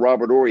 4 until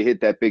Robert Horry hit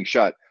that big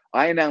shot,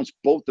 I announced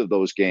both of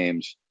those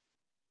games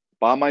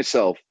by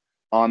myself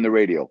on the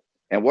radio.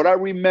 And what I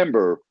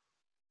remember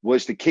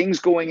was the Kings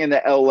going into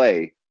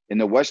LA in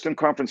the Western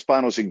Conference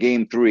Finals in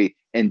game 3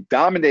 and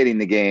dominating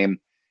the game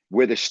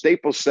where the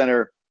Staples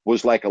Center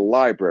was like a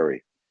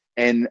library.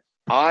 And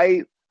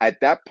I, at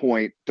that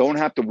point, don't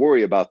have to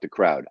worry about the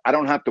crowd. I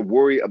don't have to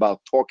worry about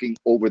talking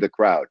over the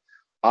crowd.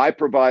 I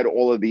provide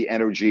all of the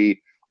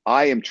energy.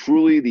 I am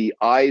truly the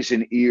eyes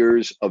and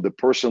ears of the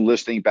person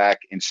listening back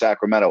in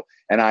Sacramento.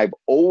 And I've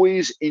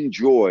always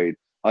enjoyed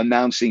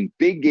announcing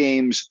big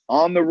games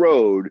on the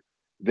road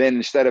than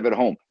instead of at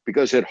home.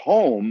 Because at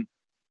home,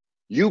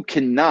 you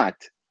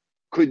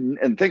couldn't,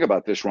 and think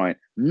about this, Ryan,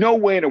 no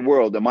way in the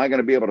world am I going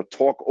to be able to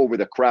talk over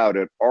the crowd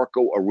at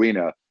Arco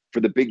Arena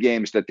for the big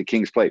games that the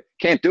Kings play.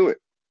 Can't do it.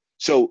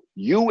 So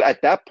you,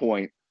 at that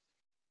point,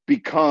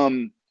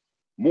 become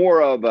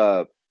more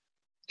of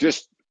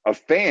just a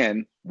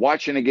fan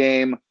watching a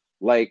game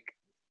like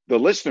the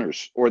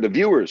listeners or the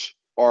viewers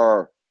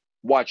are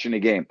watching a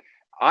game.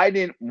 I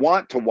didn't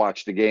want to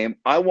watch the game.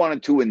 I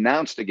wanted to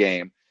announce the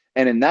game.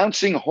 And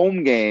announcing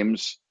home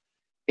games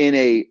in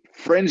a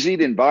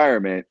frenzied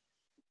environment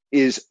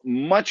is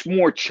much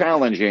more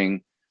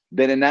challenging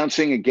than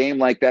announcing a game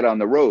like that on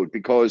the road,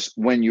 because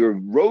when your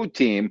road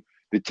team,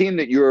 the team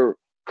that you're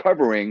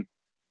covering,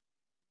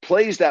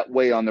 plays that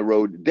way on the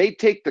road, they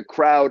take the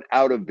crowd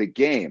out of the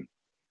game.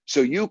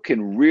 So you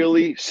can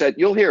really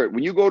you'll hear it.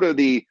 When you go to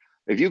the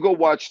If you go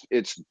watch,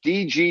 it's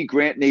DG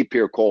Grant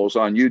Napier calls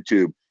on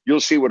YouTube. You'll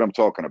see what I'm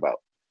talking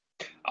about.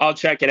 I'll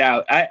check it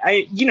out.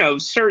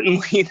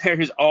 Certainly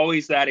there's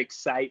always that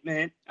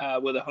excitement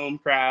with a home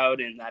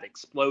crowd and that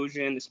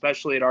explosion,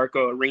 especially at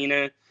Arco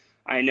Arena.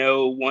 I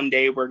know one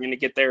day we're going to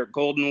get there at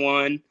Golden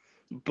One,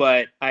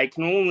 but I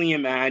can only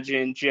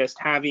imagine just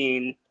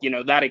having,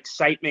 that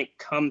excitement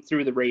come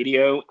through the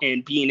radio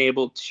and being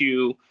able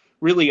to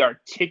really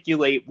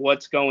articulate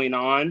what's going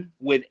on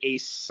with a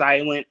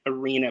silent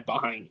arena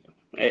behind you.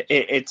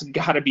 It's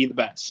got to be the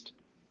best.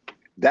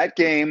 That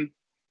game,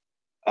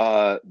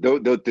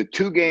 the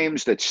two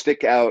games that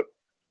stick out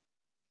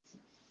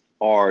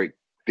are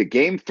the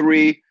Game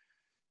 3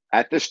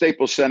 at the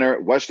Staples Center,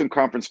 Western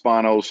Conference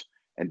Finals,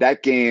 and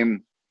that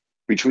game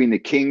between the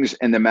Kings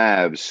and the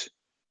Mavs.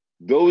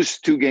 Those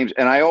two games,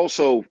 and I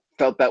also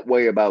felt that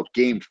way about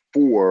Game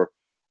 4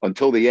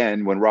 until the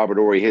end when Robert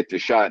Horry hit the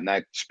shot, and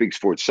that speaks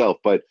for itself.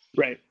 But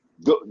right,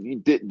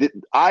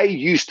 I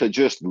used to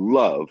just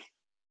love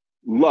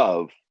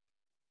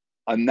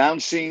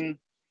announcing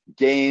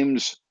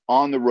games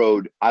on the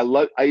road. I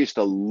used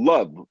to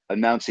love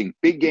announcing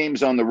big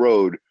games on the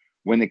road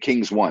when the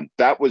Kings won.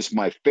 That was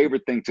my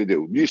favorite thing to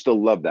do. Used to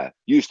love that.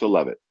 Used to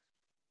love it.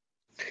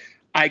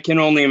 I can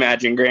only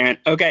imagine, Grant.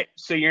 Okay,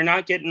 so you're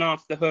not getting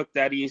off the hook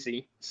that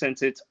easy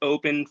since it's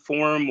Open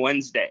Forum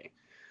Wednesday.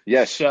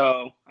 Yes.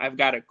 So I've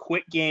got a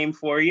quick game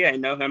for you. I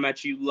know how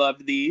much you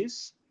love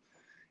these.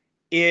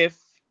 If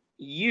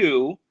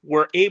you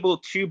were able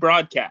to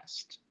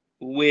broadcast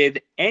with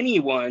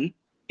anyone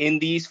in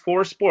these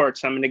four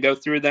sports, I'm going to go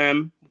through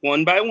them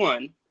one by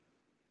one.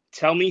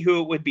 Tell me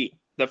who it would be.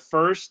 The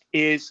first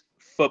is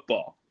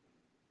football.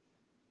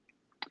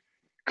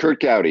 Curt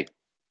Gowdy.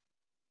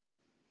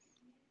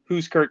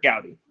 Who's Curt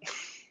Gowdy?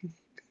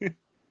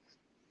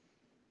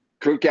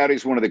 Curt Gowdy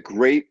is one of the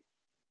great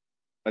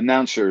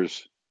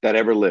announcers that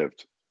ever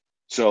lived.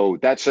 So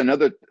that's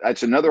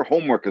another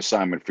homework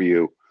assignment for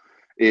you,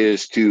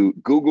 is to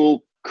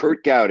Google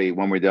Curt Gowdy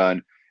when we're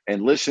done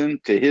and listen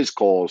to his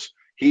calls.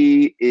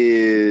 He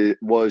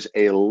was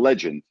a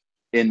legend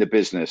in the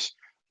business,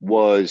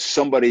 was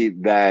somebody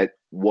that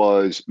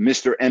was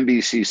Mr.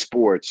 NBC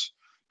Sports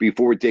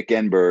before Dick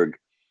Enberg,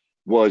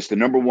 was the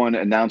number one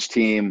announced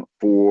team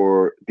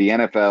for the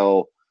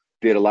NFL,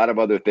 did a lot of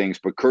other things.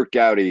 But Curt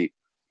Gowdy,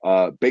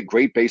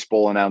 great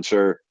baseball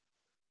announcer,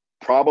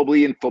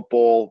 probably in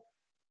football,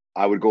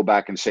 I would go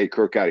back and say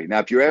Curt Gowdy. Now,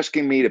 if you're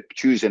asking me to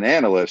choose an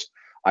analyst,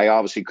 I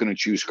obviously couldn't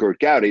choose Curt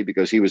Gowdy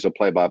because he was a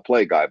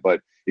play-by-play guy.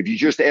 But if you're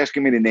just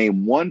asking me to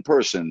name one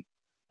person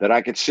that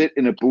I could sit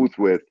in a booth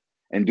with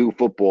and do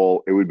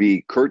football, it would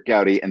be Curt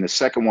Gowdy, and the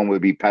second one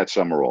would be Pat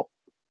Summerall.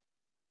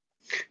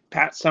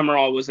 Pat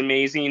Summerall was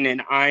amazing,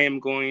 and I am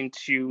going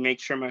to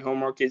make sure my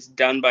homework is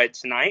done by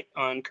tonight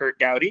on Curt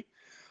Gowdy.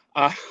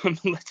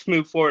 Let's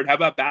move forward. How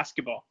about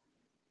basketball?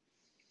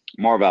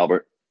 Marv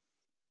Albert.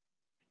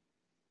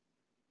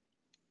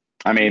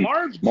 I mean,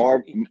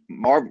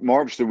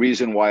 Marv's the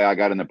reason why I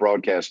got into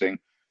broadcasting.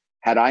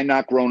 Had I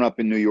not grown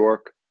up in New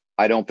York,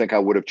 I don't think I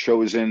would have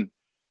chosen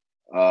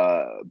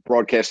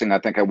broadcasting. I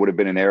think I would have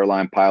been an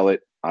airline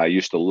pilot. I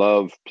used to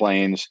love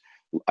planes.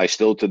 I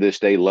still to this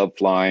day love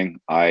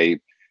flying. I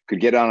could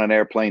get on an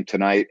airplane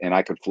tonight and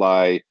I could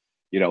fly,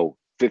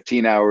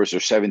 15 hours or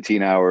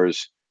 17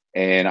 hours,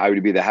 and I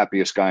would be the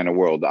happiest guy in the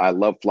world. I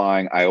love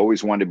flying. I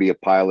always wanted to be a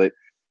pilot.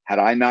 Had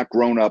I not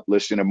grown up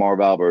listening to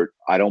Marv Albert,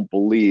 I don't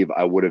believe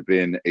I would have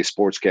been a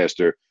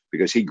sportscaster,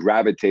 because he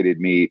gravitated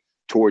me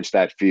towards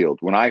that field.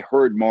 When I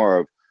heard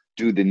Marv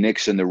do the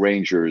Knicks and the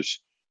Rangers,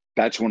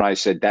 that's when I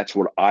said, that's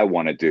what I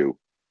want to do.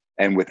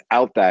 And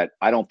without that,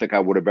 I don't think I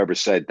would have ever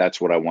said, that's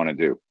what I want to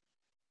do.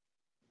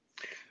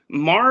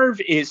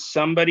 Marv is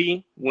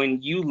somebody,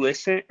 when you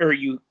listen or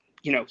you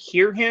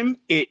hear him,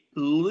 it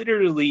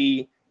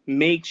literally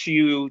makes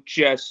you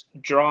just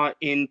draw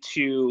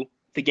into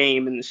the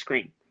game and the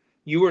screen.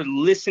 You are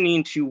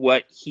listening to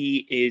what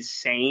he is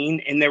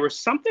saying, and there was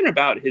something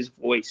about his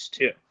voice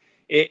too.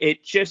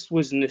 It just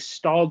was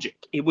nostalgic.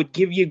 It would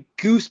give you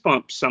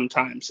goosebumps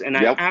sometimes, and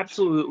I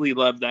absolutely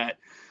love that.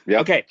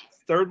 Yep. Okay,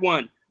 third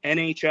one,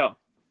 NHL.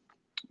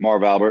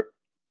 Marv Albert.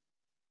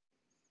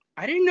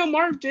 I didn't know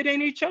Marv did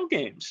NHL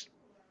games.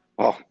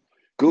 Oh,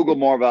 Google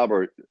Marv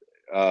Albert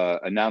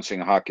announcing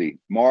hockey.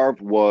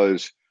 Marv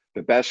was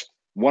the best.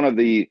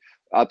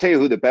 I'll tell you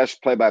who the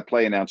best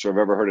play-by-play announcer I've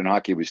ever heard in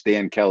hockey was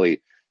Dan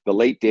Kelly, the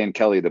late Dan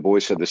Kelly, the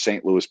voice of the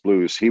St. Louis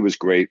Blues. He was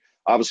great.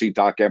 Obviously,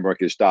 Doc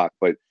Emmerich is Doc,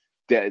 but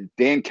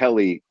Dan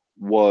Kelly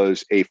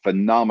was a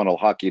phenomenal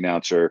hockey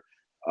announcer.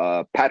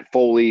 Pat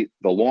Foley,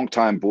 the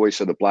longtime voice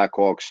of the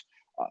Blackhawks,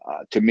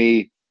 to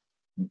me,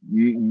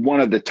 one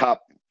of the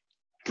top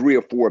 3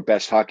 or 4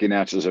 best hockey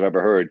announcers I've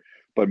ever heard.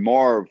 But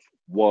Marv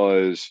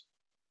was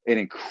an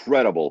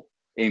incredible,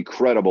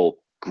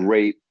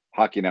 great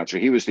hockey announcer.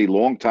 He was the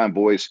longtime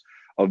voice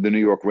of the New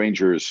York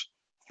Rangers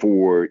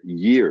for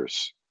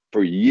years.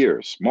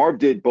 Marv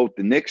did both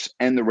the Knicks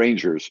and the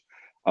Rangers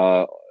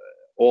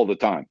all the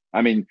time.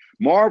 I mean,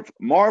 Marv,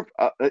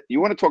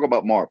 you want to talk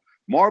about Marv?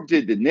 Marv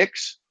did the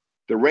Knicks,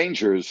 the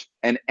Rangers,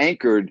 and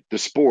anchored the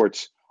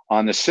sports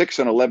on the 6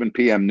 and 11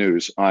 p.m.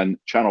 news on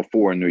Channel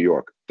 4 in New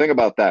York. Think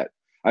about that.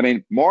 I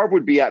mean, Marv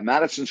would be at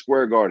Madison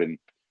Square Garden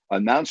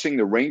announcing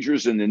the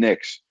Rangers and the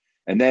Knicks.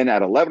 And then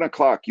at 11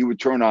 o'clock, you would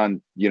turn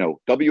on,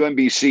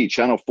 WNBC,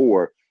 Channel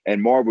 4,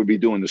 and Marv would be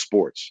doing the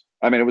sports.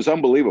 I mean, it was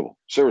unbelievable.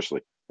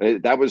 Seriously.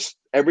 That was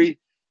every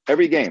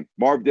game.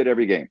 Marv did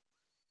every game.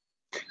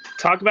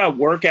 Talk about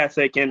work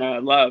ethic and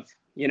love.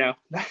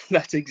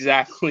 That's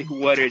exactly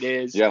what it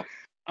is. Yeah.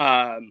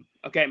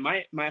 Okay,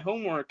 my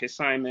homework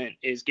assignment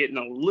is getting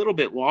a little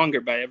bit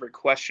longer by every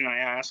question I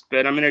ask,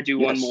 but I'm going to do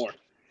one more.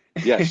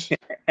 Yes.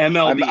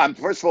 MLB. I'm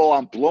first of all,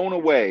 I'm blown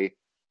away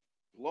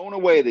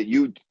that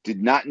you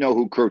did not know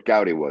who Kurt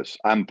Gowdy was.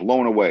 I'm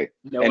blown away.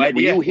 No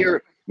idea.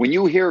 When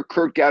you hear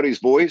Kurt Gowdy's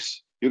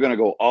voice, you're going to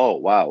go, oh,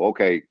 wow,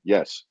 okay,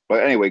 yes.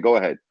 But anyway, go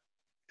ahead.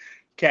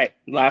 Okay,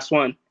 last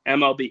one,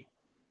 MLB.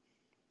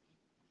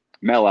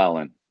 Mel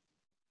Allen.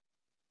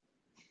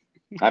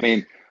 I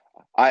mean,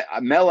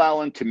 Mel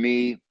Allen to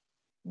me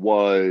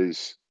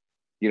was,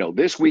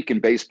 This Week in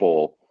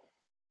Baseball,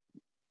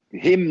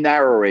 him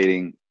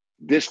narrating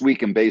This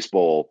Week in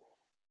Baseball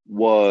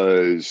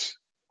was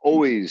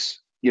always,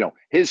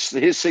 his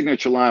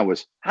signature line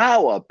was,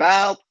 how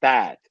about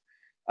that?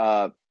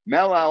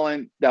 Mel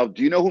Allen. Now,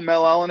 do you know who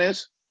Mel Allen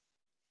is?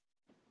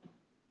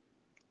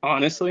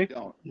 Honestly,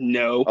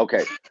 no.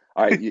 Okay.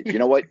 All right. You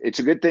know what? It's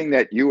a good thing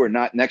that you are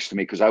not next to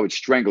me because I would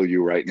strangle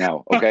you right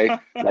now. Okay.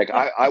 Like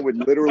I would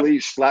literally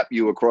slap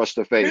you across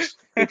the face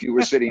if you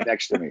were sitting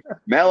next to me.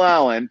 Mel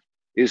Allen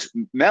is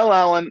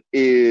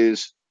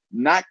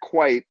not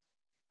quite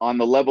on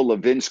the level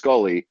of Vin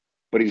Scully,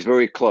 but he's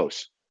very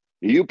close.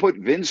 You put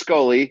Vin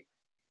Scully,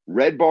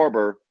 Red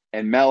Barber,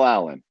 and Mel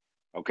Allen.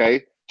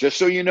 Okay. Just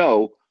so you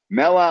know,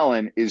 Mel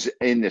Allen is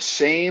in the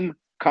same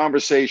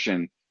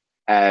conversation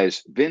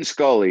as Vin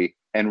Scully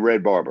and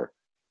Red Barber.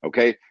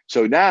 Okay.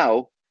 So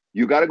now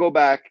you got to go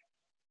back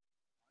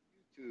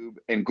to YouTube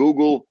and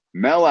Google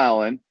Mel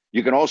Allen.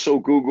 You can also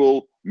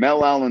Google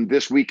Mel Allen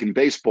This Week in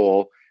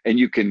Baseball, and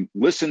you can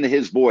listen to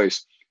his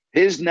voice.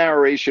 His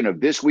narration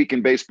of This Week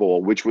in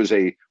Baseball, which was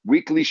a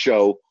weekly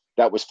show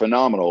that was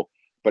phenomenal.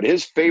 But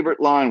his favorite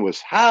line was,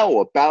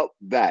 how about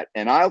that?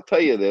 And I'll tell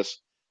you this,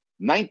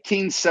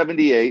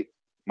 1978,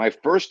 my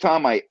first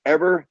time I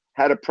ever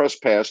had a press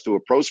pass to a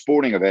pro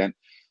sporting event,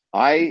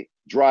 I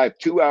drive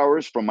 2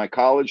 hours from my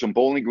college in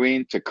Bowling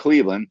Green to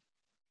Cleveland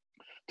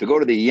to go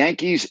to the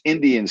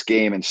Yankees-Indians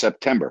game in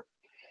September.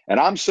 And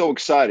I'm so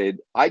excited.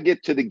 I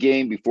get to the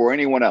game before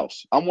anyone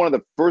else. I'm one of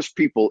the first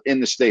people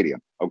in the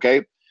stadium,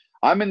 okay?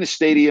 I'm in the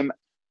stadium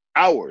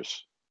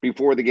hours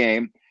before the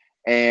game,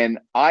 and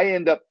I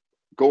end up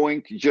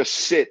going to just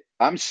sit.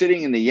 I'm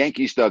sitting in the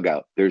Yankees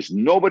dugout. There's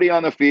nobody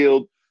on the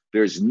field.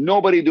 There's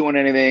nobody doing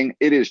anything.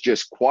 It is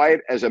just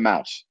quiet as a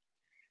mouse.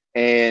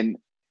 And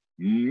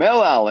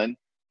Mel Allen,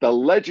 the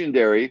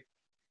legendary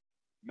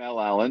Mel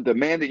Allen, the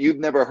man that you've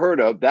never heard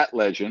of, that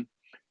legend,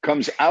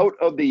 comes out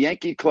of the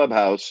Yankee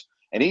clubhouse,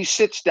 and he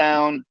sits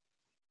down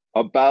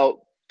about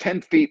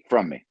 10 feet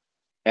from me.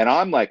 And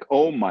I'm like,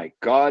 oh, my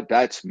God,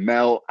 that's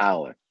Mel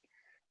Allen.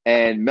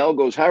 And Mel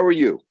goes, how are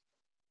you?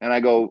 And I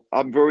go,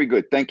 I'm very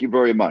good. Thank you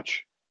very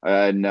much.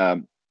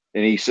 And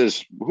he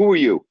says, who are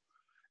you?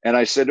 And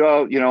I said,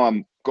 oh,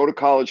 I'm go to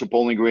college at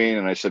Bowling Green.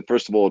 And I said,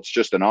 first of all, it's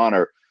just an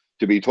honor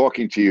to be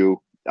talking to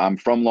you. I'm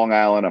from Long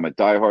Island. I'm a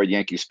diehard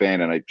Yankees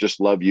fan, and I just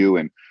love you.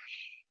 And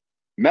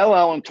Mel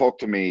Allen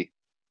talked to me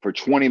for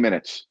 20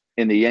 minutes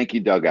in the Yankee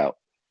dugout.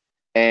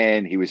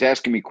 And he was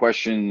asking me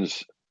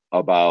questions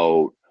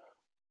about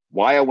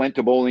why I went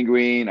to Bowling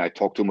Green. I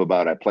talked to him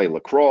about I play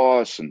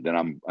lacrosse, and then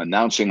I'm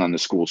announcing on the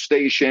school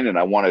station, and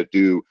I want to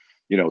do,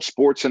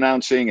 sports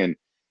announcing. And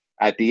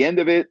at the end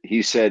of it,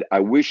 he said, I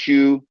wish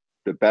you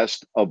the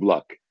best of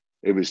luck.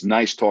 It was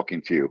nice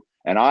talking to you.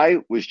 And I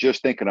was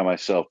just thinking to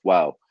myself,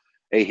 wow,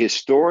 a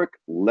historic,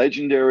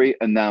 legendary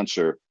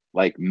announcer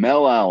like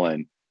Mel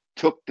Allen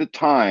took the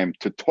time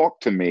to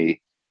talk to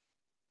me,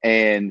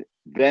 and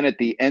then at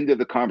the end of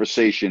the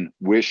conversation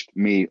wished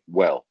me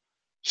well.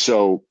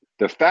 So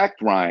the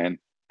fact, Ryan,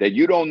 that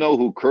you don't know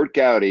who Kurt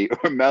Gowdy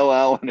or Mel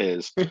Allen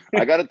is,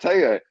 I got to tell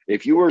you,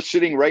 if you were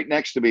sitting right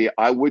next to me,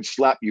 I would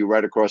slap you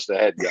right across the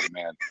head, young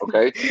man.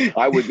 Okay,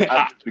 I would,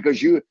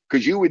 because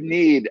you would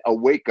need a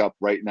wake up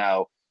right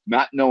now,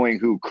 not knowing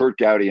who Kurt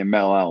Gowdy and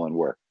Mel Allen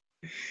were.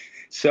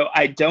 So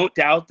I don't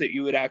doubt that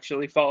you would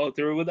actually follow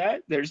through with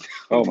that. There's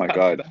no oh my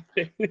God.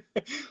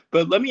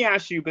 But let me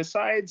ask you,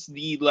 besides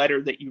the letter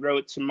that you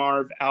wrote to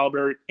Marv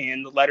Albert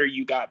and the letter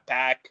you got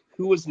back,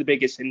 who was the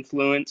biggest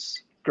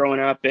influence growing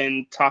up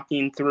and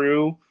talking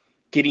through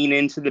getting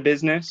into the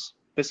business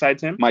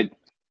besides him?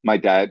 My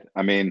dad.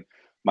 I mean,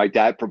 my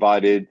dad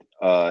provided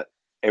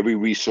every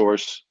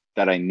resource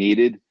that I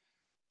needed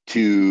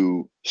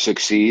to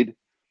succeed.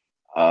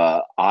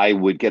 I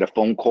would get a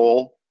phone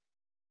call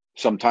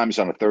sometimes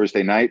on a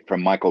Thursday night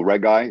from Michael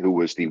Regai, who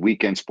was the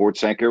weekend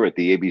sports anchor at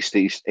the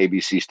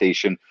ABC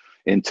station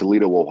in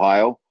Toledo,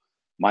 Ohio.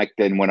 Mike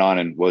then went on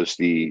and was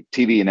the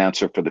TV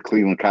announcer for the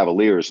Cleveland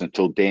Cavaliers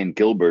until Dan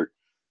Gilbert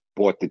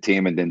bought the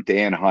team, and then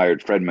Dan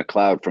hired Fred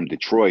McLeod from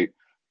Detroit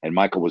and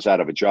Michael was out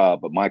of a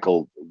job, but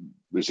Michael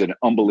was an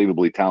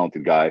unbelievably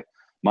talented guy.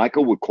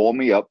 Michael would call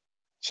me up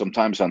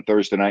sometimes on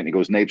Thursday night, and he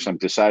goes, Napes, I've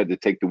decided to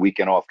take the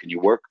weekend off. Can you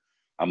work?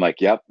 I'm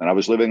like, yep. And I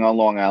was living on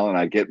Long Island.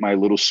 I'd get my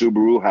little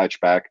Subaru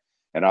hatchback,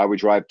 and I would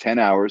drive 10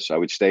 hours. I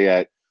would stay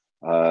at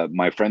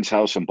my friend's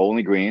house in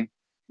Bowling Green,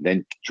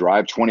 then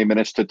drive 20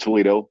 minutes to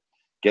Toledo,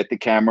 get the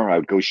camera. I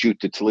would go shoot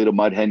the Toledo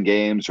Mud Hen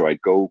games, or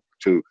I'd go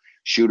to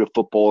shoot a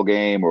football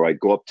game, or I'd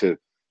go up to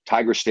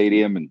Tiger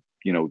Stadium and,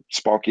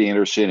 Sparky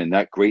Anderson and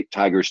that great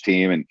Tigers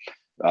team, and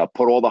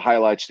put all the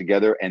highlights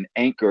together and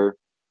anchor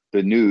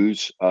the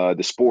news,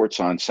 the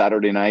sports on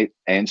Saturday night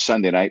and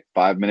Sunday night,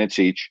 5 minutes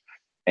each.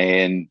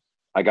 And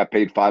I got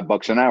paid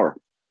 $5 an hour.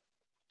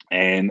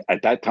 And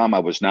at that time I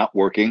was not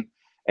working.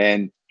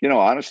 And,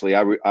 honestly,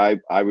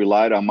 I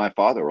relied on my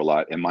father a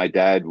lot. And my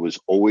dad was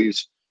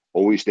always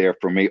there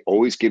for me,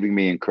 always giving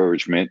me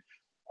encouragement.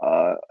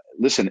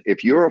 Listen,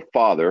 if you're a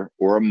father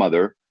or a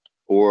mother,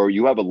 or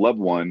you have a loved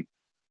one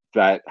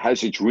that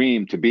has a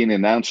dream to be an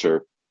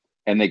announcer,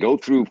 and they go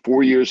through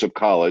 4 years of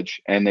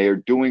college and they are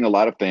doing a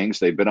lot of things.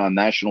 They've been on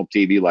national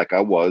TV like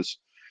I was.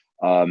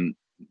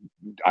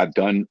 I've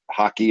done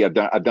hockey. I've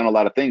done a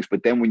lot of things.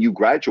 But then when you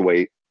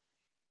graduate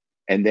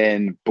and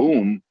then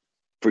boom,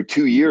 for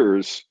 2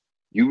 years,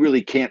 you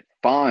really can't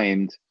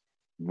find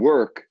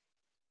work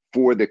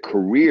for the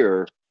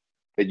career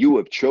that you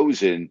have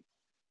chosen.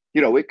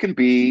 It could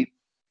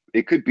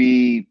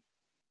be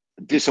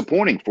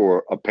disappointing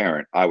for a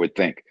parent, I would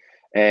think.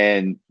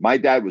 And my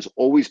dad was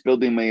always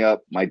building me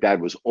up. My dad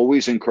was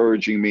always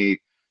encouraging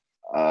me,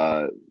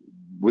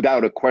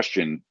 without a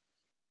question.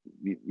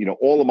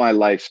 All of my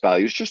life's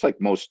values, just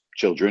like most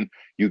children,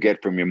 you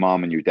get from your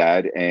mom and your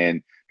dad.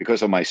 And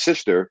because of my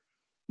sister,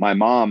 my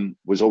mom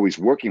was always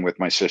working with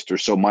my sister.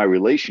 So my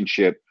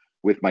relationship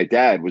with my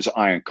dad was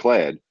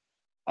ironclad.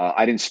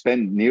 I didn't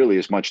spend nearly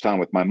as much time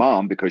with my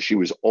mom because she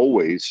was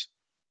always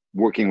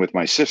working with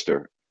my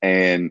sister.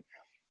 And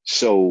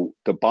so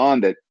the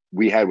bond that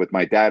we had with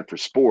my dad for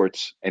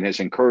sports and his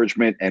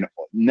encouragement and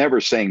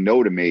never saying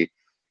no to me,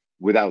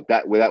 without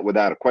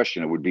a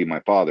question, it would be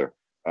my father,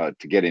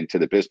 to get into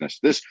the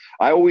business.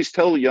 I always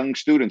tell young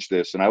students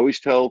this, and I always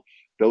tell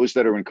those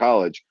that are in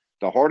college,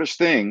 the hardest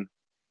thing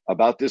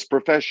about this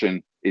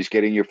profession is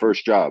getting your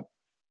first job.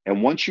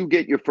 And once you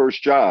get your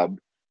first job,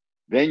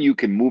 then you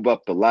can move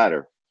up the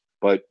ladder.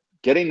 But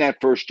getting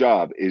that first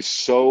job is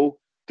so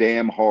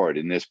damn hard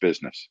in this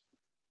business.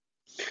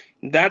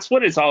 That's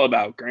what it's all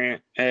about,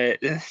 Grant.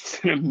 It's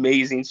an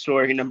amazing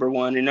story, number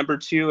one. And number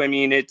two,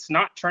 it's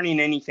not turning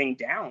anything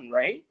down,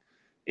 right?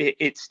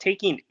 It's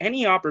taking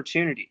any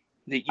opportunity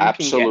that you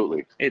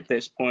Absolutely. can get at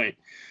this point.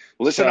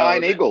 Listen to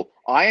Ian Eagle.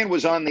 Ian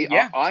was on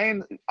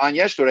Ian on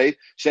yesterday,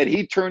 said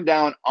he turned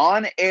down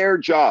on-air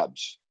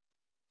jobs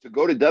to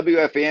go to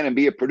WFAN and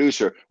be a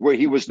producer where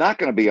he was not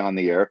going to be on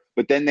the air.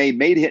 But then they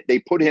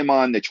put him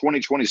on the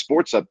 2020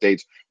 sports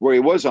updates where he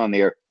was on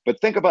the air.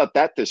 But think about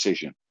that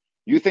decision.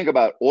 You think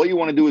about all you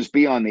want to do is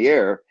be on the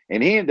air,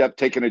 and he ended up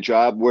taking a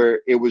job where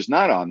it was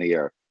not on the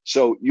air.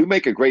 So you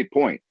make a great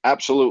point.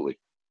 Absolutely.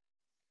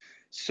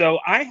 So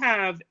I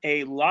have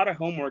a lot of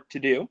homework to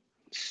do.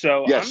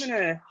 So yes. I'm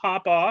going to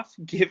hop off,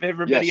 give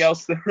everybody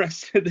else the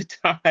rest of the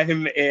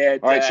time.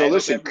 And, all right. So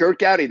listen, Curt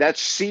Gowdy,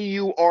 that's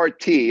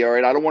C-U-R-T. All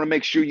right. I don't want to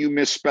make sure you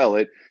misspell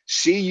it.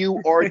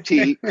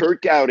 C-U-R-T,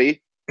 Curt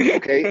Gowdy.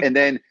 Okay. And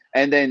then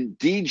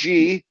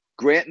DG,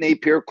 Grant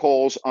Napier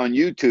Calls on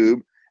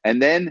YouTube. And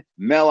then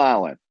Mel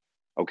Allen,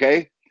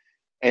 okay?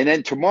 And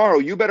then tomorrow,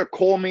 you better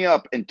call me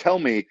up and tell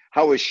me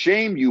how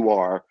ashamed you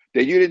are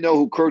that you didn't know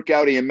who Curt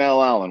Gowdy and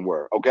Mel Allen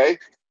were, okay?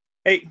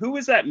 Hey, who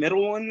was that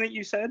middle one that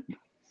you said?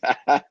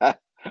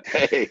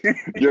 Hey,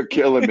 you're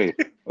killing me.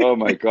 Oh,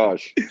 my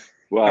gosh.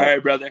 Wow. All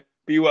right, brother.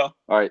 Be well.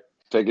 All right.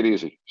 Take it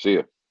easy. See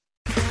you.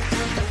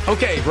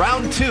 Okay,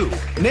 round two.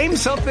 Name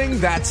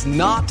something that's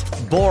not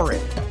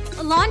boring.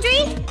 A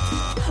laundry?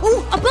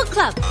 Ooh, a book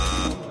club.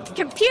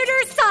 Computer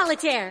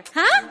solitaire,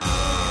 huh?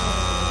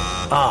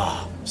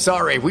 Ah, oh,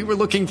 sorry. We were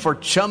looking for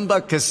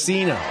Chumba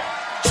Casino.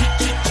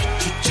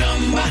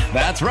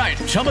 That's right.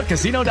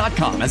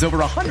 ChumbaCasino.com has over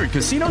 100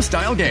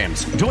 casino-style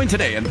games. Join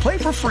today and play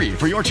for free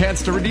for your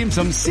chance to redeem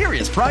some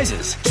serious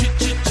prizes.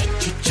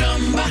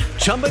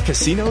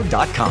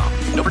 ChumbaCasino.com.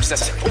 No purchase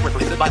necessary. Void where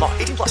prohibited by law.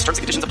 18+ terms and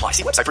conditions apply.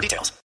 See website for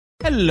details.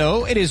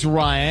 Hello, it is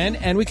Ryan,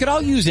 and we could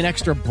all use an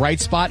extra bright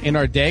spot in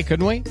our day,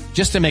 couldn't we?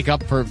 Just to make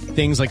up for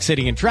things like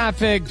sitting in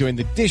traffic, doing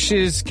the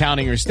dishes,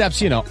 counting your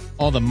steps,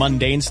 all the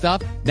mundane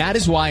stuff. That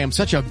is why I'm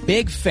such a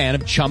big fan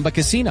of Chumba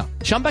Casino.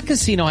 Chumba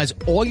Casino has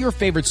all your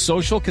favorite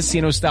social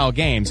casino-style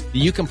games that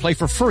you can play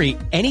for free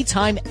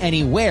anytime,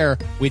 anywhere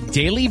with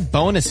daily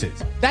bonuses.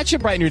 That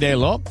should brighten your day a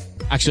little.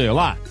 Actually, a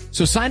lot.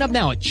 So sign up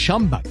now at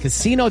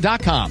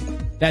ChumbaCasino.com.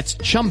 That's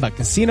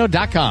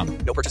ChumbaCasino.com.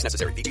 No purchase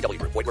necessary. VGW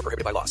Group. Void where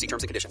prohibited by law. See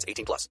terms and conditions.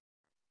 18+.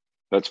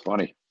 That's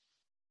funny.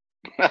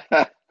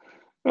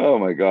 Oh,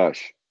 my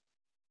gosh.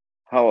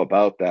 How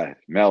about that?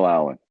 Mel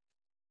Allen.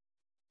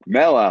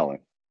 Mel Allen.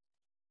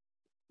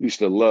 Used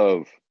to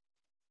love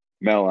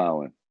Mel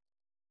Allen.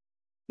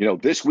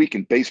 This week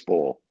in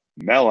baseball,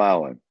 Mel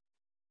Allen.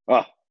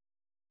 Oh,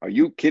 Are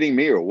you kidding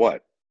me or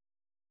what?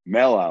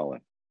 Mel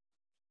Allen.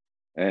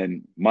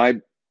 And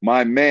my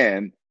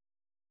man,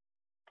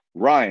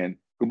 Ryan,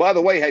 who, by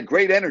the way, had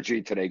great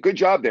energy today. Good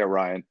job there,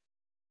 Ryan.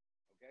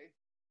 Okay.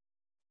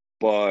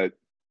 But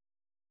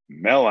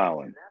Mel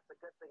Allen,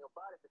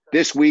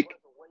 this week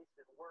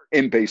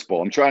in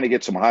baseball, I'm trying to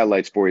get some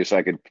highlights for you so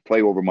I can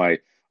play over my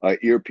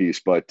earpiece,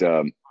 but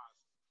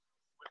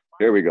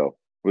here we go.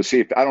 We'll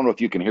see if, I don't know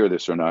if you can hear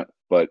this or not,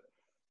 but,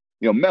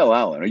 Mel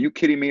Allen, are you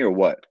kidding me or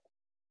what?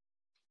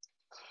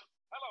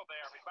 Hello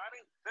there, everybody.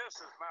 This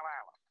is Mel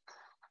Allen.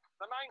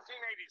 The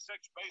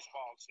 1986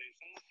 baseball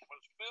season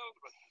was filled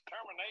with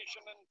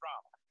determination and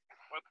drama,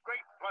 with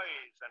great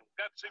plays and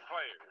gutsy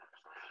players,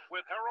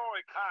 with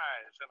heroic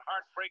highs and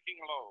heartbreaking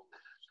lows.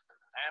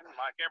 And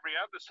like every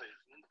other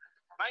season,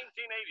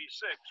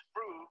 1986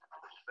 proved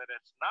that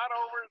it's not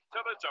over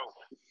till it's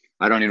over.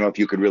 I don't even know if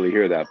you could really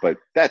hear that, but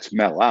that's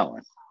Mel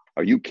Allen.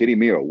 Are you kidding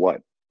me or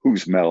what?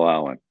 Who's Mel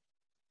Allen?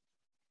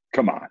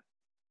 Come on.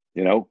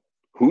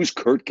 Who's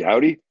Curt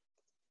Gowdy?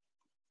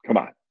 Come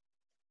on.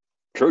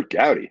 Curt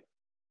Gowdy.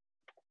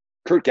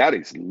 Curt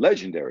Gowdy's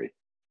legendary.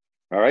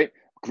 All right.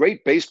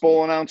 Great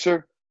baseball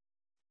announcer.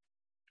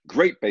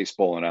 Great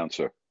baseball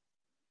announcer.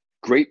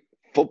 Great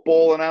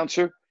football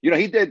announcer.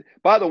 He did,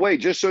 by the way,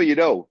 just so you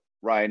know,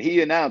 Ryan,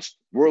 he announced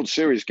World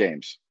Series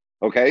games.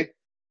 Okay.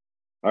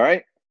 All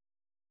right.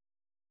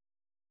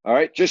 All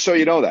right. Just so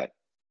you know that.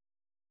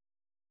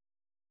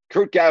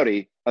 Curt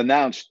Gowdy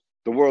announced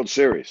the World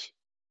Series.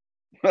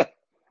 All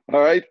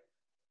right.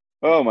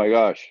 Oh my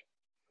gosh.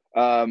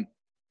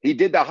 He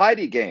did the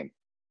Heidi game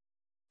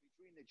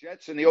between the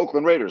Jets and the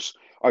Oakland Raiders.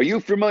 Are you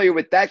familiar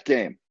with that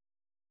game,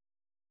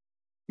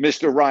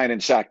 Mr. Ryan in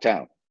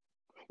Sacktown?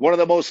 One of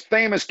the most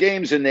famous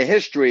games in the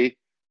history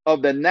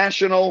of the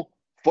National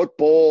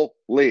Football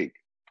League.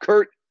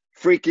 Curt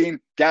freaking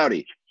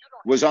Gowdy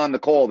was on the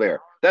call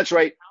there. That's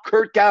right,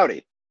 Curt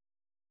Gowdy.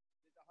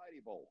 The Heidi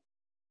Bowl.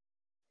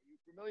 Are you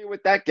familiar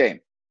with that game?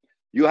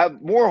 You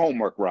have more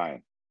homework,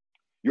 Ryan.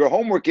 Your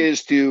homework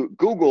is to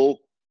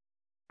Google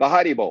the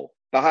Heidi Bowl,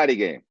 the Heidi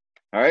game.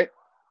 All right?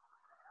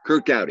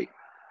 Curt Gowdy.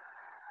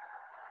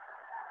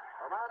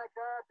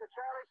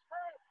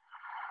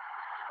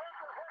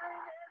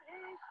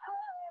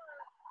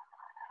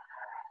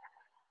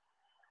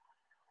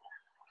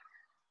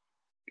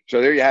 So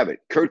there you have it.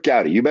 Curt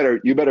Gowdy. You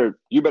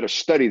better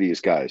study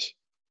these guys.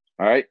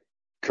 All right?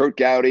 Curt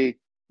Gowdy,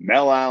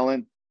 Mel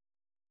Allen.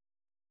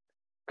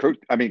 Curt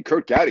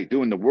Gowdy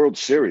doing the World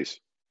Series.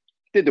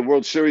 Did the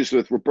World Series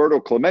with Roberto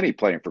Clemente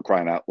playing, for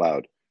crying out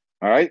loud.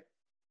 All right?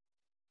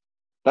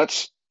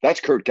 That's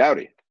Curt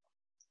Gowdy.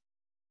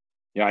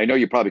 I know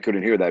you probably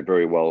couldn't hear that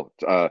very well.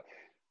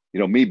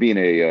 Me being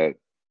a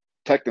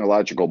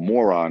technological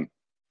moron,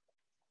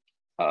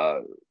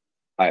 I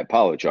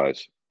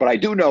apologize. But I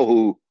do know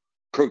who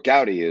Curt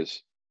Gowdy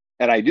is,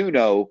 and I do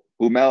know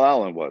who Mel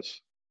Allen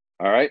was.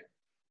 All right?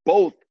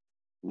 Both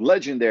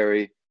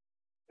legendary,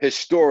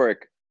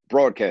 historic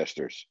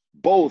broadcasters.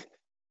 Both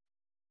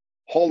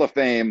Hall of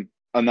Fame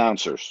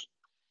announcers.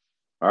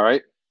 All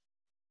right?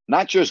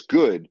 Not just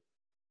good,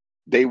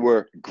 they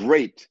were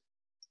great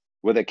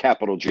with a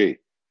capital G.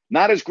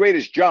 Not as great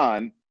as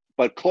John,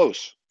 but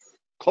close.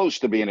 Close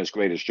to being as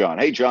great as John.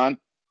 Hey, John.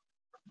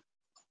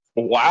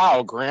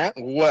 Wow, Grant.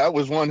 Well, that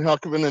was one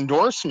heck of an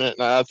endorsement.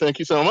 Thank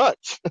you so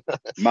much.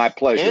 My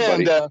pleasure,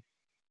 buddy.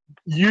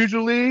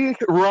 Usually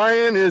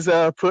Ryan is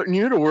putting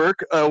you to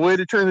work. A way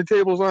to turn the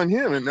tables on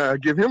him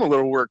and give him a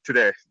little work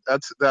today.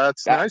 That's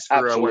nice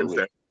for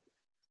Wednesday.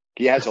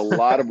 He has a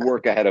lot of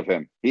work ahead of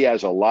him. He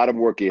has a lot of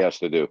work he has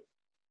to do.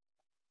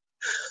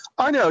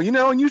 I know,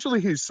 and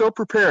usually he's so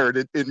prepared.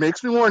 It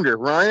makes me wonder,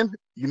 Ryan,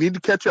 you need to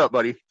catch up,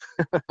 buddy.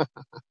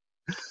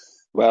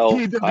 Well,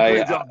 he did a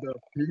great job, though.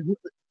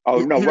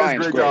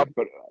 Ryan's great,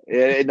 but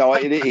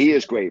he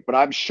is great. But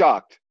I'm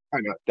shocked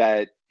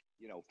that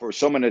for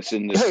someone that's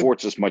in the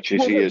sports as much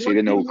as he is, he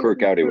didn't know who Curt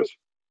Gowdy was.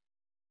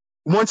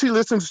 Once he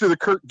listens to the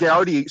Curt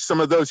Gowdy, some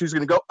of those, he's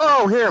going to go,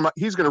 "Oh, him."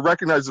 He's going to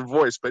recognize the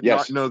voice, but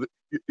not know that.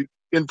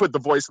 Input the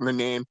voice and the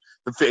name,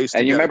 the face.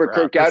 And you remember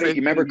Curt Gowdy? You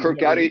remember Curt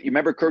Gowdy? You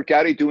remember Curt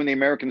Gowdy doing the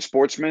American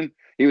Sportsman?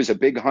 He was a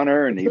big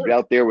hunter, and he'd be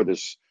out there with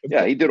his.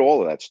 Yeah, he did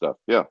all of that stuff.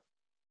 Yeah.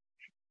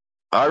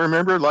 I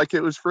remember like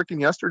it was freaking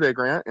yesterday,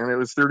 Grant, and it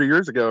was 30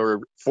 years ago or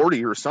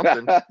 40 or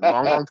something.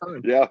 long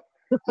time.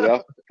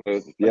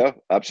 Yeah,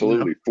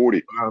 absolutely.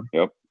 40.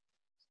 Yep.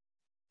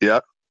 Yeah.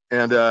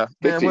 And man,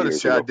 what a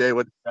sad day.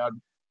 What a sad.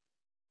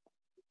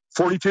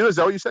 42, is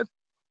that what you said?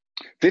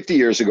 50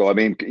 years ago.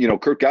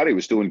 Curt Gowdy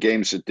was doing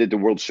games that did the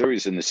World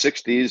Series in the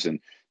 60s and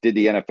did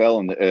the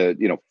NFL and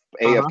the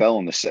AFL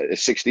in the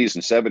 60s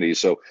and 70s.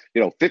 So,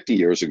 50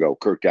 years ago,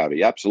 Curt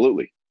Gowdy.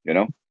 Absolutely.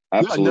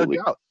 Absolutely.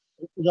 Yeah, no doubt.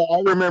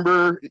 I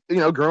remember,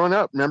 growing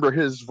up, remember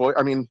his voice.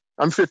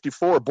 I'm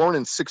 54, born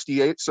in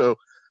 68. So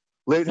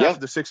late half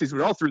of the 60s,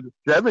 but all through the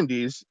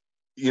 70s,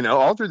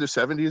 all through the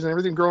 70s and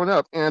everything growing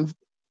up. And,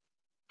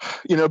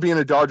 being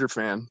a Dodger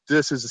fan,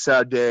 this is a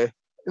sad day.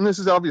 And this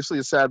is obviously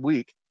a sad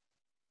week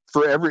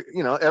for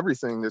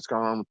everything that's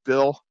gone on with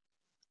Bill,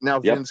 now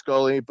Vin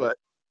Scully. But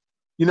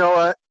you know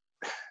what?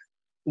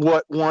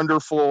 what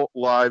wonderful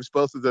lives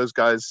both of those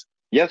guys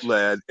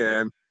led.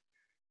 And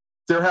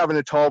they're having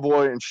a tall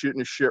boy and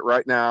shooting a shit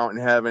right now in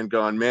heaven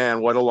going,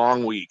 man, what a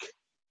long week.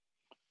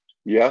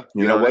 Yeah,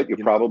 you know what? You're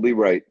probably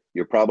right.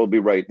 You're probably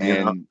right.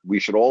 And we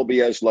should all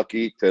be as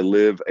lucky to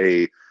live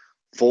a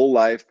full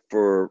life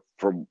for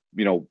from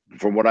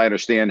what I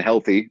understand,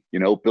 healthy.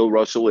 Bill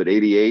Russell at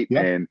 88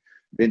 and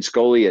Vin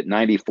Scully at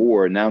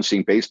 94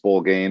 announcing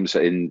baseball games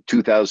in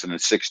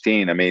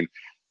 2016. I mean,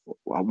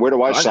 where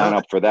do I sign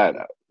up for that?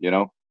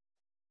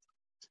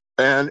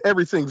 And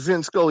everything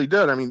Vin Scully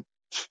did. I mean,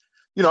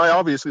 I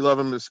obviously love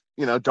him as,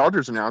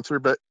 Dodgers announcer,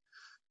 but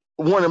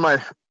one of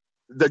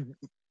the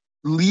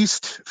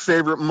least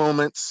favorite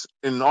moments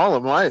in all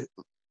of my,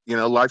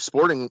 life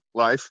sporting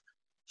life,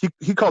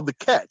 he called the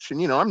catch.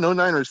 And, I'm no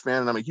Niners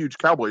fan and I'm a huge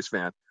Cowboys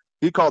fan.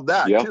 He called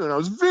that too. And I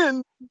was,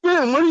 Vin,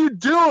 what are you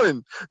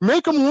doing?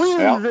 Make them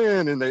win,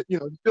 Vin. And they,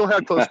 still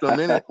had close to a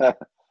minute.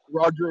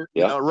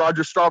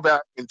 Roger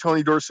Staubach and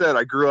Tony Dorsett,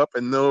 I grew up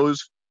and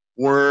those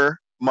were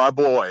my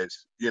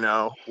boys,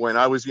 when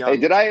I was young. Hey,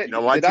 did I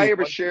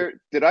ever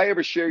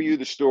share you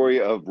the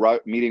story of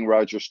meeting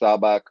Roger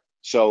Staubach?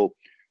 So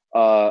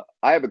I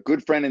have a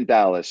good friend in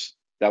Dallas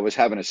that was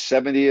having a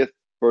 70th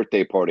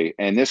birthday party,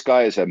 and this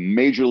guy is a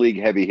major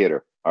league heavy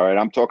hitter. All right,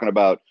 I'm talking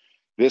about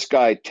this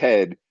guy,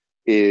 Ted,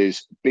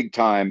 is big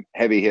time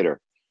heavy hitter.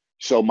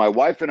 So my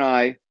wife and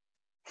I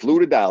flew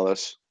to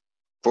Dallas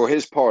for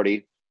his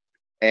party,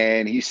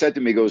 and he said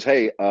to me, he goes,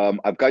 hey,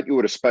 I've got you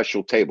at a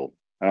special table.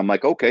 And I'm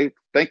like, okay,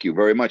 thank you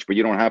very much, but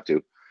you don't have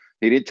to.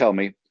 He did tell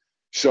me.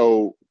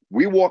 So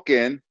we walk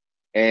in,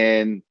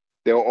 and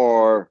there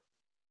are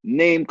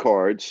name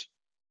cards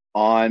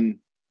on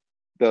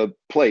the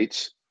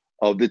plates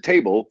of the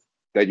table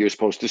that you're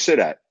supposed to sit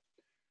at.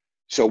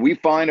 So we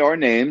find our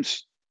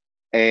names,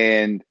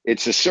 and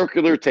it's a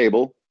circular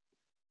table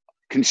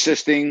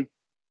consisting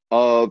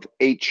of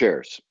 8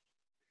 chairs.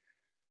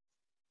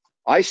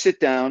 I sit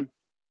down,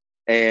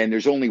 and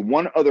there's only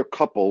one other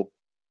couple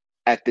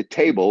at the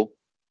table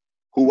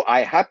who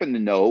I happen to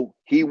know.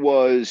 He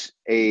was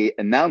an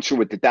announcer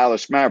with the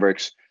Dallas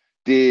Mavericks,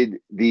 did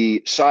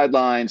the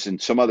sidelines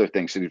and some other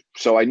things.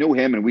 So I knew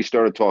him, and we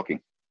started talking.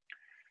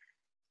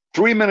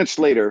 3 minutes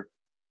later,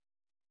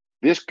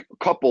 this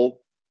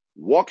couple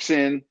walks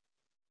in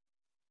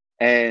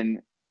and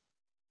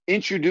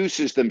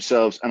introduces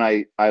themselves, and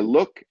I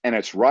look, and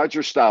it's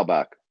Roger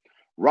Staubach.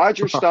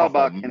 Roger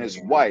Staubach and his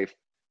wife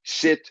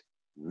sit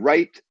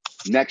right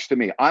next to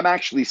me. I'm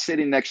actually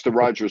sitting next to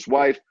Roger's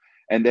wife,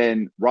 and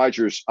then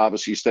Roger's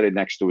obviously sitting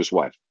next to his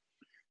wife.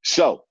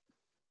 So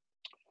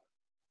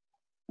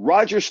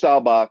Roger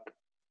Staubach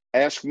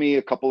asked me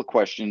a couple of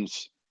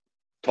questions,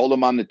 told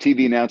him I'm the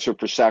TV announcer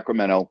for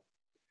Sacramento,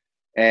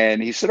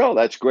 and he said, oh,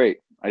 that's great.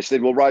 I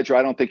said, well, Roger,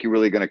 I don't think you're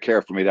really going to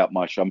care for me that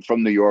much. I'm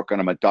from New York, and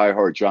I'm a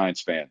diehard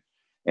Giants fan.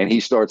 And he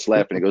starts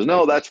laughing. He goes,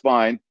 no, that's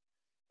fine.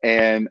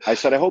 And I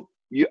said, I hope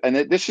you, and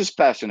this is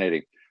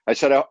fascinating. I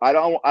said, I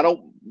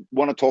don't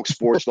want to talk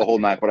sports the whole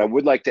night, but I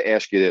would like to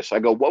ask you this. I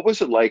go, what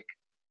was it like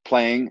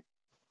playing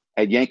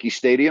at Yankee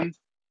Stadium?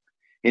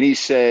 And he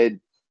said,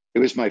 it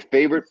was my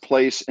favorite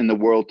place in the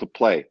world to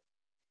play.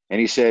 And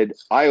he said,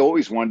 I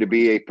always wanted to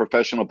be a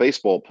professional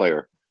baseball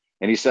player.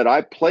 And he said,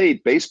 I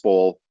played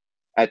baseball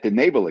at the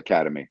Naval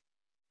Academy.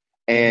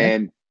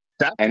 And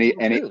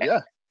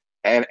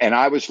and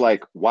I was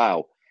like,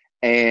 wow.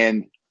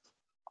 And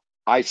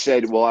I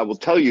said, well, I will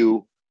tell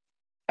you,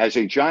 as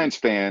a Giants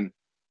fan,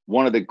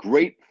 one of the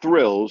great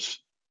thrills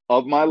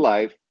of my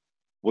life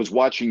was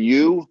watching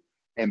you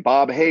and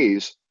Bob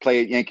Hayes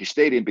play at Yankee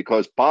Stadium,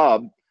 because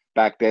Bob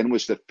back then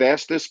was the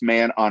fastest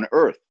man on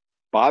earth.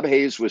 Bob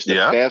Hayes was the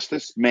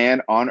fastest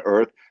man on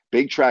earth,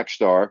 big track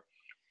star.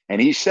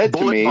 And he said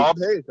to me, Bob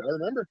Hayes, I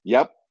remember.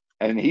 Yep.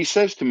 And he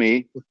says to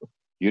me,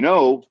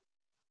 the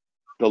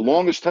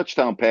longest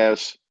touchdown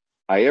pass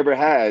I ever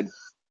had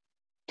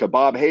to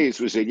Bob Hayes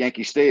was at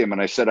Yankee Stadium.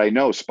 And I said, I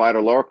know,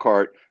 Spider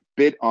Larkart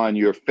bit on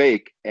your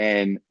fake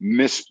and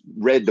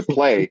misread the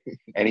play.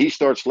 And he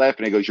starts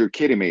laughing. He goes, you're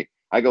kidding me.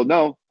 I go,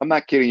 no, I'm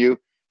not kidding you.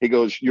 He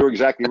goes, you're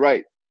exactly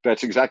right.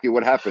 That's exactly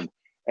what happened.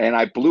 And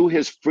I blew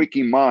his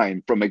freaking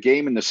mind from a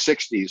game in the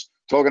 60s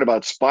talking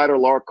about Spider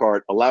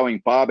Larkart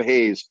allowing Bob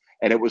Hayes.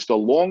 And it was the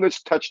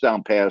longest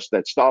touchdown pass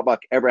that Staubach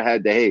ever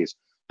had to Hayes.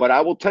 But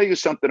I will tell you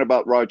something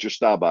about Roger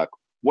Staubach.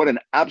 What an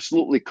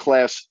absolutely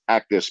class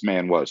act this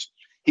man was.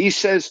 He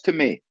says to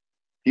me,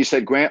 he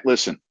said, Grant,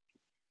 listen,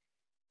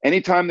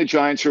 anytime the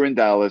Giants are in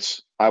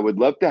Dallas, I would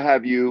love to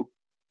have you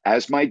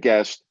as my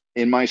guest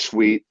in my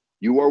suite.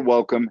 You are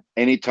welcome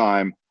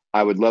anytime.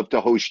 I would love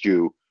to host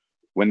you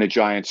when the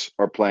Giants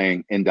are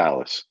playing in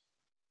Dallas.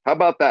 How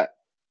about that?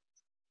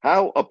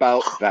 How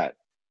about that?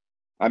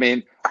 I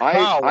mean,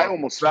 I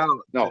almost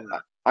no.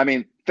 I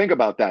mean, think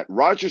about that.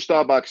 Roger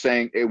Staubach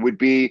saying it would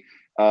be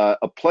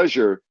a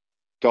pleasure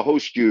to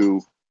host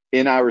you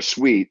in our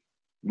suite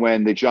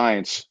when the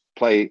Giants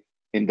play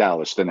in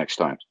Dallas the next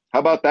time. How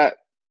about that?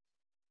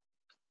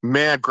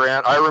 Man,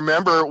 Grant, I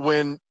remember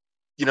when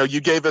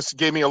you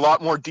gave me a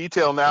lot more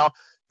detail now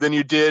than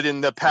you did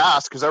in the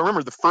past, because I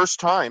remember the first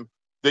time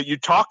that you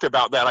talked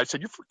about that. I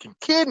said, you're freaking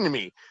kidding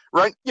me,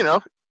 right?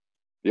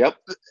 Yep.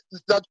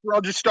 That's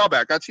Roger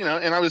Staubach. That's, and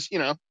I was,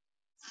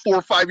 4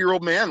 or 5 year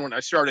old man when I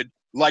started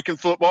liking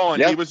football,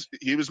 and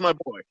he was my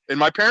boy. And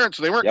my parents,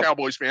 they weren't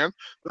Cowboys fans.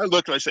 But I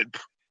looked and I said,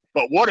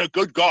 but what a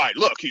good guy.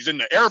 Look, he's in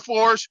the Air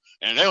Force,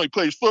 and now he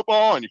plays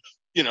football, and,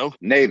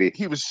 Navy.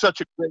 He was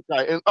such a great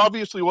guy, and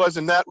obviously was.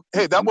 And that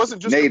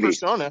wasn't just Navy. a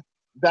persona.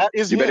 That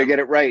is You better him. get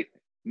it right.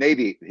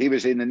 Navy. He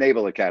was in the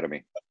Naval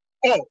Academy.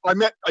 Oh,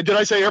 did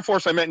I say Air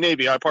Force? I meant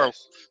Navy. I apologize.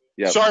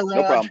 Yeah. Sorry,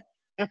 no Raj.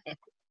 problem.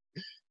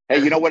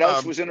 Hey, you know what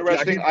else was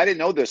interesting? I didn't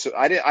know this.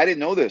 I didn't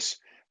know this.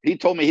 He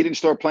told me he didn't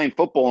start playing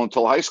football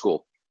until high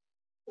school.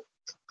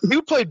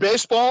 He played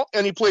baseball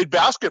and he played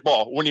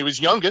basketball when he was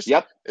youngest.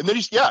 Yep. And then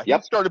he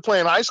started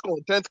playing high school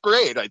in 10th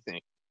grade, I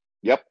think.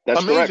 Yep,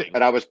 that's Amazing. correct.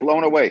 And I was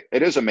blown away.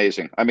 It is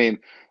amazing. I mean,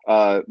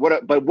 what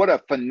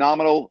a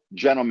phenomenal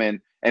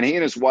gentleman. And he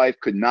and his wife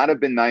could not have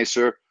been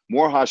nicer,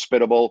 more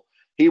hospitable.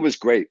 He was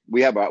great.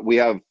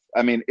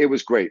 It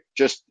was great.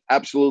 Just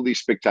absolutely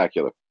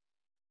spectacular.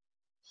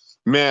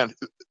 Man,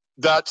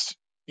 that's,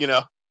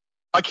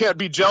 I can't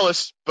be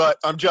jealous, but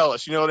I'm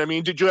jealous. You know what I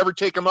mean? Did you ever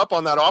take him up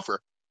on that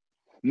offer?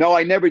 No,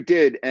 I never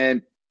did.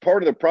 And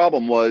part of the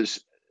problem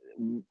was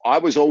I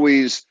was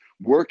always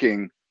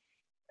working.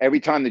 Every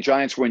time the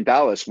Giants were in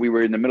Dallas, we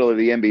were in the middle of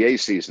the NBA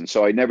season.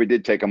 So I never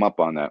did take him up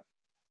on that.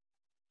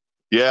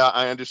 Yeah,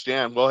 I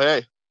understand. Well,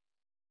 hey,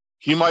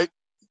 you might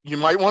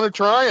want to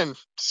try and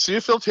see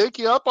if he'll take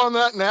you up on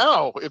that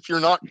now if you're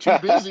not too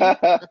busy.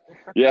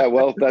 Yeah,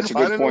 well, that's a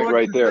good point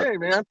right there. Say,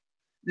 man.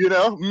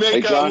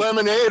 Make a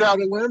lemonade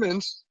out of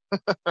lemons.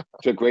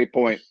 It's a great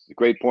point.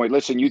 Great point.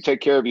 Listen, you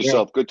take care of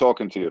yourself. Yeah. Good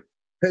talking to you.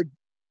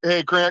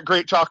 Hey, Grant,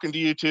 great talking to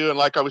you too. And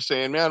like I was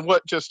saying, man,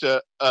 what just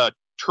a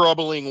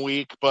troubling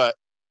week. But,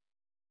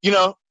 we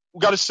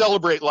got to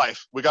celebrate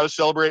life. We got to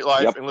celebrate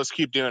life, and let's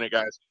keep doing it,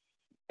 guys.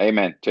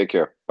 Amen. Take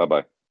care.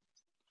 Bye-bye. All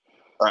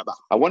right, bye.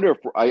 I wonder if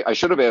I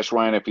should have asked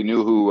Ryan if he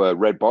knew who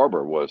Red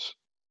Barber was.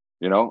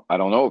 I don't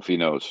know if he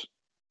knows.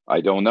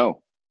 I don't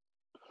know.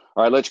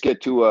 All right, let's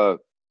get to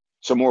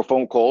some more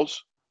phone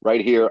calls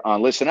right here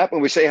on Listen Up.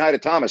 And we say hi to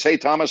Thomas. Hey,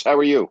 Thomas, how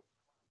are you?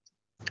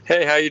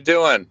 Hey, how you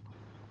doing?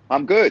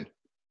 I'm good.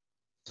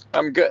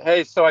 I'm good.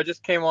 Hey, so I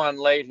just came on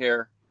late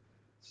here.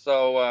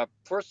 So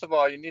first of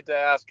all, you need to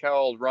ask how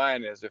old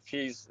Ryan is. If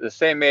he's the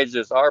same age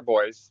as our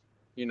boys,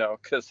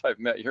 because I've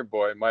met your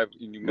boy,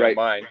 you met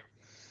mine.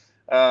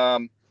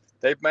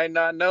 They might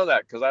not know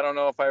that because I don't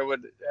know if I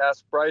would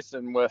ask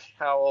Bryson with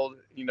how old,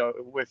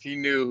 if he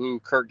knew who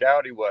Kurt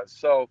Gowdy was.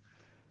 So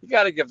you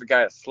got to give the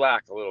guy a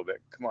slack a little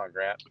bit. Come on,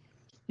 Grant.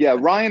 Yeah,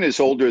 Ryan is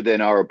older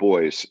than our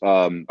boys.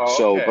 But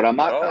I'm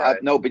not.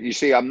 But you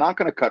see, I'm not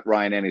going to cut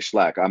Ryan any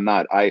slack. I'm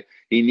not.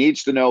 He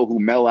needs to know who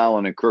Mel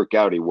Allen and Kurt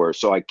Gowdy were.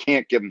 So I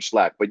can't give him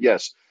slack. But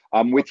yes,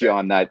 I'm with you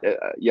on that.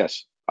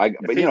 Yes, I'm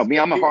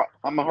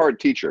a hard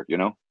teacher.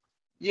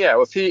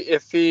 Yeah,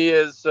 if he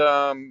is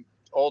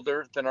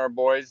older than our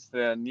boys,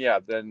 then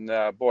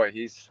boy,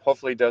 he's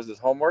hopefully does his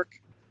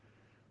homework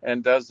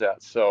and does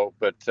that. So,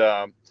 but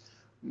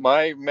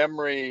my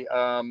memory,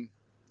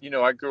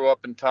 I grew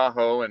up in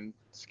Tahoe and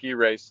ski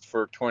raced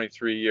for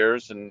 23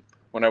 years. And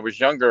when I was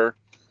younger,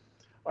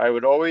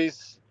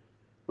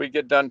 we'd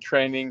get done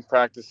training,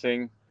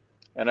 practicing,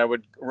 and I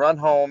would run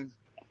home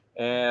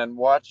and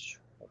watch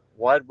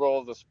Wide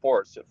World of the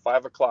Sports at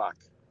 5 o'clock.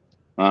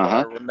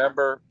 I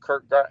remember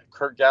Kurt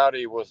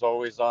Gowdy was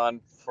always on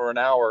for an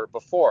hour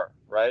before,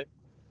 right?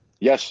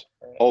 Yes,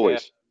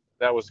 always. And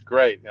that was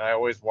great. And I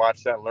always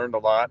watched that, learned a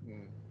lot,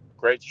 and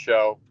great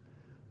show.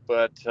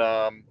 But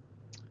I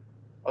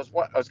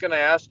was going to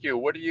ask you,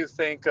 what do you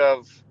think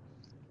of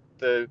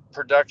the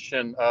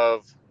production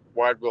of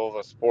Wide World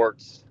of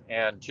Sports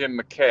and Jim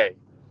McKay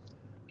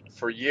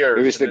for years?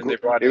 It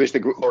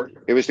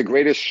was the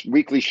greatest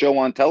weekly show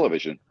on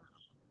television.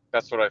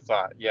 That's what I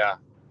thought. Yeah,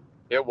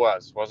 it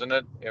was, wasn't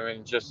it? I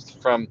mean,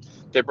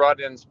 they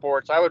brought in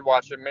sports. I would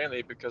watch it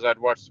mainly because I'd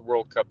watch the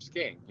World Cup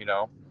skiing,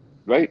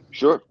 Right,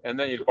 sure. And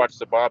then you'd watch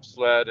the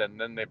bobsled,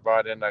 and then they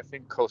brought in, I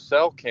think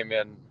Cosell came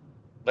in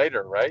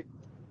later, right?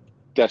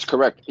 That's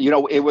correct. You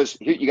got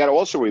to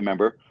also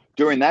remember,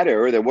 during that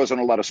era, there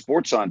wasn't a lot of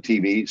sports on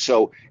TV.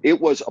 So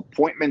it was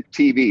appointment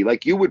TV.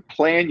 Like you would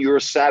plan your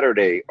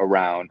Saturday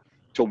around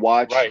to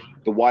watch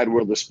the Wide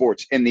World of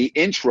Sports. And the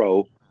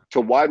intro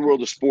to Wide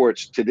World of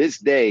Sports to this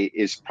day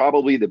is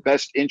probably the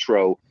best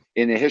intro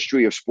in the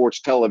history of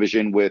sports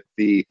television, with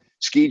the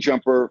ski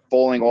jumper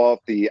falling off,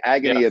 the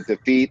agony of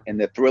defeat, and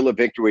the thrill of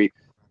victory.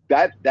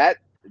 That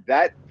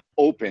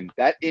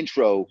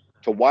intro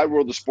to Wide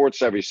World of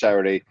Sports every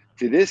Saturday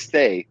to this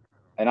day,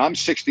 and I'm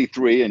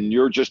 63 and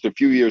you're just a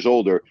few years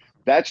older,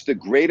 that's the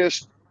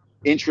greatest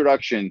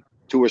introduction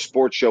to a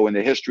sports show in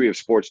the history of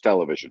sports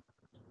television.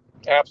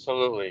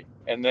 Absolutely.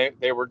 And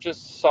they were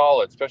just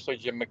solid, especially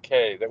Jim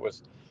McKay. That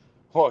was,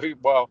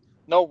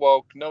 no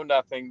woke, no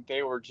nothing.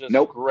 They were just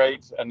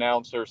great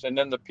announcers. And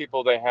then the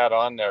people they had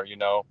on there,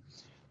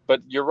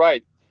 But you're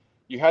right.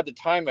 You had to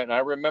time it. And I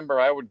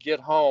remember I would get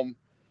home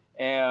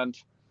and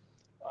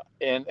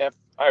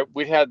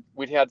we'd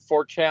had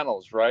 4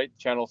 channels, right?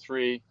 Channel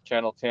 3,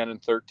 Channel 10,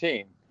 and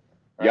 13.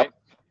 Right? Yep.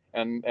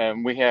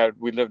 And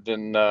we lived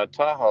in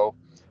Tahoe,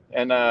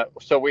 and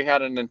so we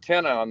had an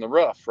antenna on the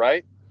roof,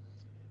 right?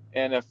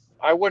 And if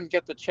I wouldn't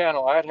get the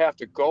channel, I'd have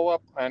to go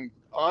up and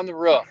on the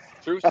roof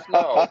through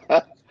snow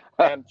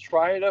and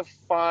try to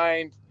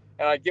find.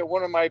 And I'd get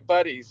one of my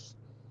buddies,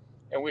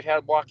 and we'd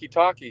have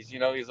walkie-talkies,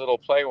 these little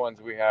play ones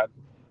we had.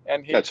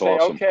 And he'd say,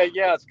 awesome. "Okay,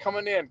 yeah, it's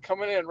coming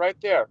in right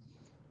there."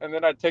 And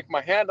then I'd take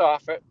my hand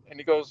off it, and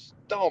he goes,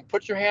 "Don't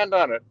put your hand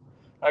on it."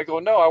 I go,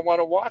 "No, I want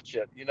to watch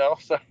it,"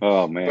 So,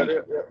 oh man! But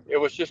it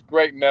was just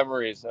great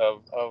memories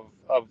of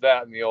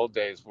that in the old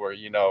days, where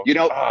You know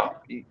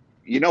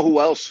who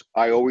else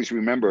I always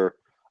remember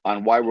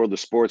on Wide World of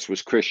Sports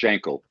was Chris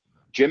Schenkel,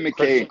 Jim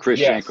McKay and Chris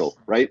Schenkel,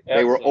 right?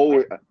 Absolutely. They were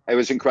always. It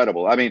was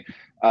incredible. I mean,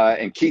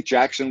 and Keith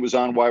Jackson was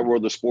on Wide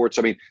World of Sports.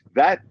 I mean,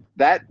 that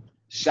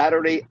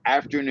Saturday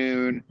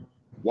afternoon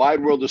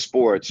Wide World of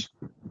Sports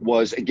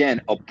was,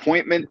 again,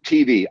 appointment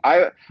TV.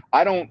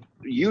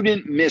 You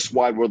didn't miss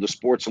Wide World of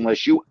Sports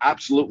unless you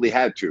absolutely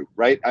had to,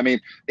 right? I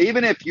mean,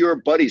 even if your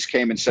buddies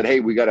came and said, "Hey,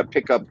 we got to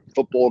pick up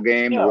football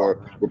game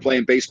or we're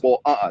playing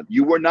baseball,"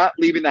 you were not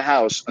leaving the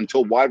house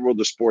until Wide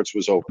World of Sports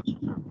was over.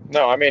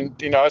 No, I mean,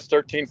 I was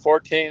 13,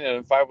 14,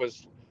 and if I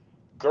was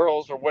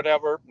girls or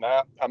whatever,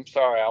 I'm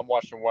sorry, I'm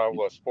watching Wide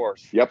World of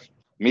Sports. Yep,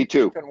 me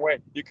too.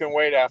 You can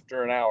wait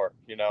after an hour,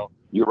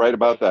 You're right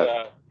about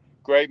that.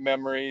 Great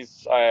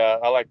memories.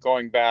 I like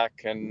going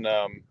back and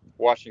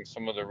watching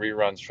some of the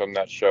reruns from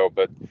that show,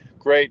 but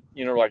great,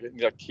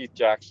 like Keith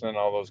Jackson and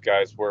all those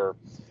guys were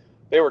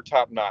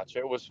top notch.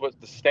 It was what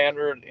the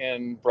standard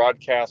in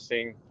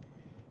broadcasting,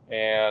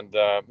 and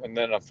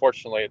then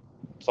unfortunately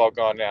it's all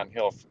gone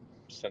downhill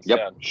since then.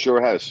 Yep, sure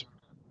has.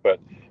 But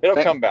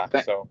it'll come back.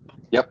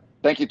 Yep.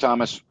 Thank you,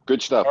 Thomas.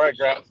 Good stuff. All right,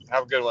 Grant.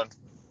 Have a good one.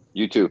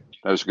 You too.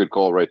 That was a good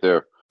call right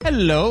there.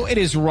 Hello, it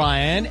is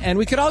Ryan, and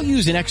we could all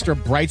use an extra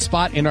bright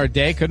spot in our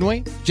day, couldn't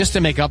we? Just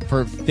to make up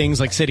for things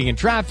like sitting in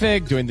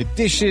traffic, doing the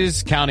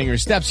dishes, counting your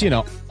steps,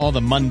 all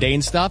the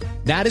mundane stuff.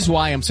 That is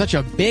why I'm such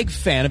a big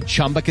fan of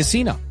Chumba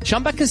Casino.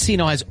 Chumba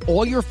Casino has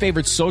all your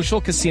favorite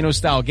social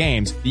casino-style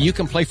games that you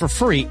can play for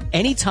free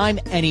anytime,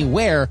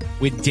 anywhere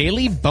with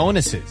daily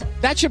bonuses.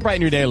 That should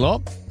brighten your day a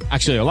little.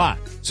 Actually, a lot.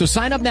 So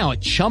sign up now at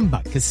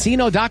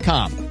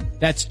ChumbaCasino.com.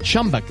 That's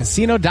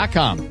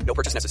ChumbaCasino.com. No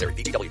purchase necessary.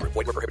 VGW Group.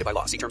 Void where prohibited by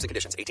law. See terms and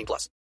conditions.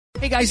 18+.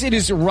 Hey guys, it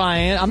is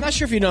Ryan. I'm not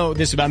sure if you know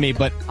this about me,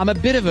 but I'm a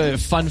bit of a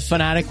fun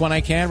fanatic when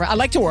I can. I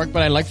like to work,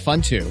 but I like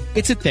fun too.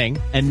 It's a thing.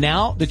 And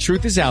now the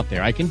truth is out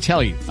there. I can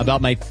tell you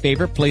about my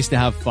favorite place to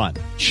have fun.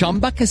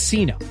 Chumba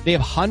Casino. They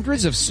have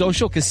hundreds of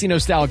social casino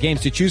style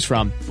games to choose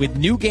from with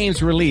new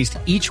games released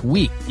each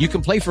week. You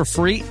can play for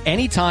free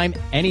anytime,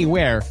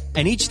 anywhere.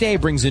 And each day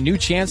brings a new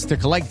chance to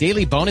collect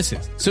daily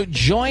bonuses. So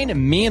join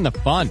me in the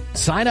fun.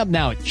 Sign up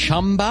now at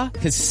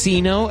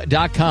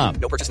ChumbaCasino.com.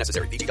 No purchase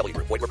necessary. VGW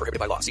Group. Void where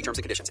prohibited by law. See terms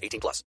and conditions.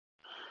 18+.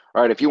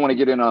 All right, if you want to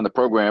get in on the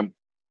program,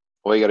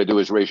 all you got to do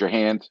is raise your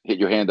hand, hit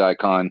your hand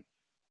icon,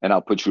 and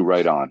I'll put you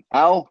right on.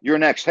 Al, you're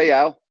next. Hey,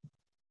 Al.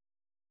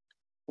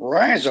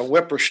 Ryan's a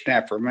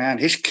whippersnapper, man.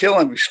 He's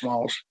killing me,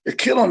 Smalls. You're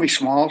killing me,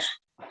 Smalls.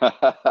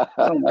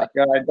 Oh my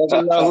God!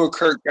 Doesn't know who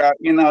Kirk got.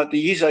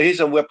 He's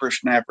a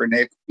whippersnapper,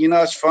 Nick.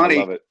 It's funny.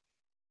 I love it.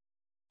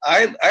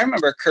 I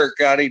remember Kirk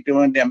Gowdy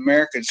doing the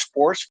American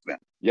Sportsman.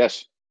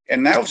 Yes.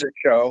 And that was a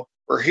show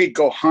where he'd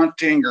go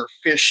hunting or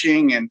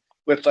fishing and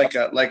with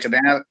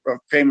a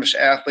famous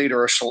athlete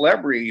or a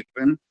celebrity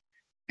even.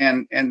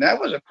 And that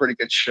was a pretty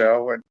good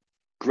show. And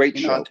great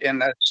show.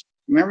 And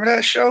remember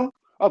that show?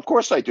 Of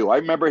course I do. I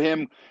remember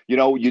him,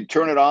 you'd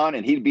turn it on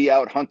and he'd be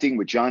out hunting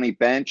with Johnny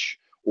Bench,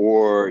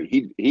 or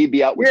he'd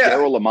be out with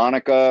Daryl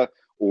LaMonica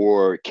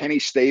or Kenny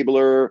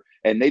Stabler,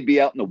 and they'd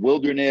be out in the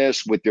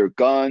wilderness with their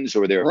guns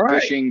or their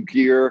fishing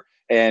gear.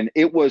 And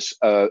it was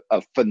a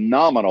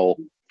phenomenal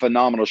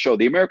show.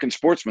 The American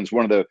Sportsman's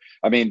one of that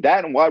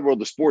and Wide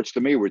World of Sports to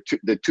me were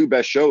the two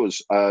best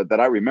shows that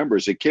I remember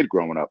as a kid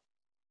growing up.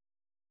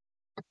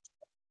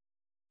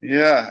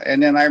 Yeah,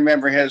 and then I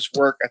remember his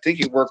work. I think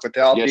he worked with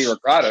Al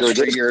DeRogatis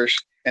for years,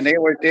 and they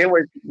would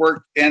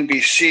work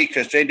NBC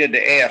because they did the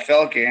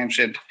AFL games,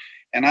 and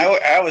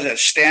I was a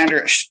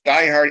standard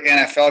diehard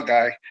NFL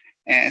guy,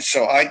 and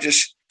so I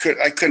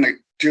couldn't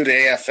do the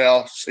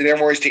AFL. So they were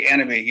always the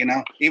enemy,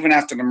 Even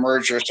after the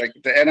merger, it's like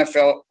the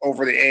NFL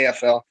over the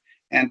AFL.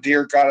 And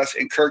DeRogatis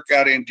and Kirk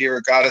Gowdy and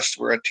DeRogatis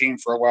were a team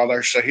for a while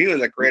there. So he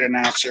was a great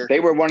announcer. They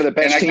were one of the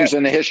best teams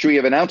in the history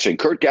of announcing.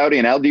 Kirk Gowdy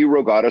and Al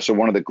DeRogatis are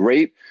one of the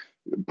great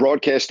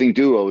broadcasting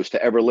duos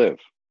to ever live.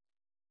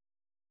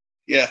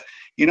 Yeah.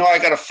 I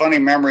got a funny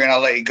memory, and I'll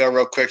let you go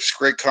real quick. It's a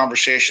great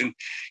conversation.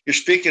 You're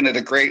speaking to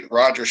the great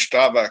Roger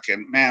Staubach.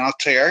 And, man, I'll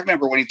tell you, I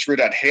remember when he threw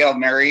that Hail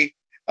Mary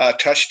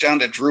touchdown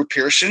to Drew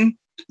Pearson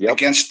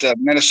against the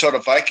Minnesota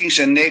Vikings.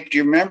 And, Nate, do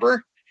you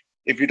remember?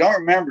 If you don't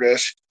remember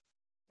this,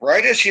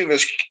 right as he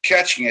was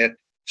catching it,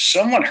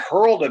 someone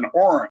hurled an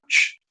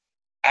orange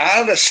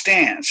out of the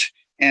stands.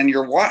 And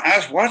I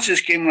was watching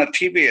this game on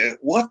TV.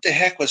 What the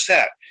heck was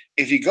that?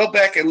 If you go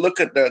back and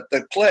look at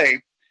the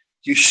play,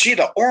 you see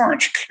the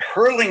orange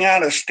hurling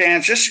out of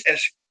stands just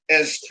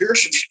as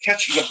Pearson's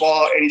catching the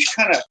ball, and he's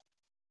kind of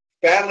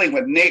battling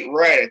with Nate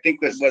Wright. I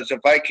think that was the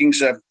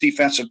Vikings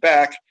defensive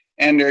back,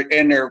 and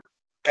they're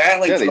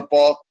battling for the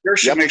ball.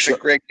 Pearson makes a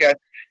great catch.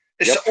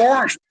 It's the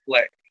orange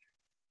play.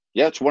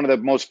 Yeah, it's one of the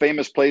most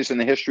famous plays in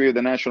the history of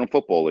the National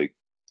Football League.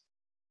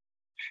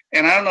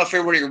 And I don't know if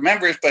everybody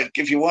remembers, but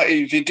if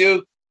you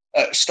do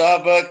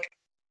Staubach,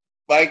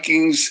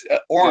 Vikings,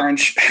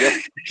 orange,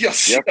 you'll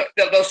see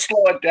they'll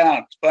slow it down.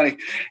 It's funny.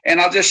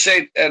 And I'll just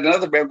say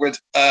another bit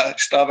with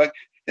Staubach.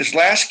 His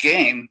last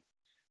game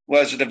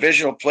was a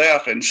divisional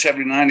playoff in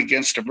 '79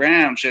 against the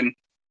Rams, and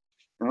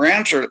the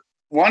Rams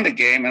won the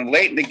game. And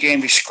late in the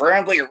game, he's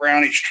scrambling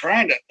around. He's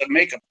trying to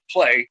make a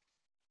play,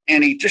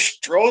 and he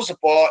just throws the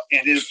ball,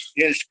 and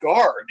his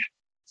guard,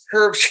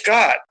 Herb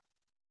Scott,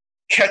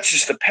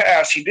 catches the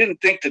pass. He didn't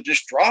think to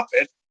just drop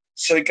it,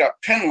 so he got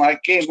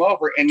penalized, game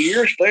over. And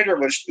years later,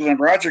 when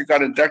Roger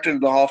got inducted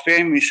into the Hall of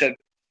Fame, he said,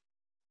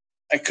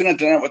 I couldn't have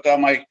done it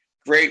without my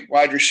great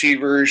wide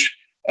receivers,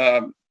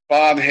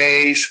 Bob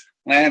Hayes,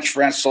 Lance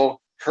Rensel,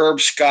 Herb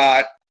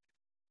Scott,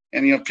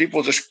 and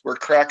people just were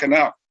cracking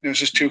up. It was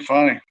just too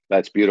funny.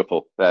 That's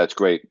beautiful. That's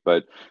great.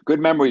 But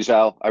good memories,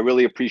 Al. I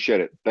really appreciate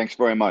it. Thanks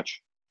very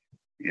much.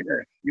 Yeah,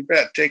 you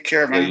bet. Take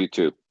care, man. Yeah, you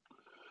too.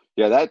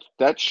 Yeah,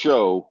 that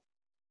show,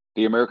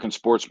 The American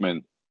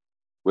Sportsman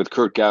with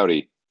Kurt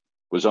Gowdy,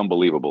 was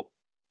unbelievable.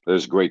 It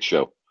was a great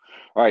show.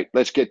 All right,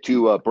 let's get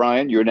to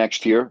Brian. You're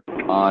next here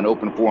on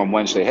Open Forum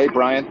Wednesday. Hey,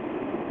 Brian.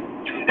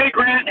 Hey,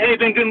 Grant. Hey,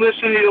 been good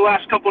listening to you the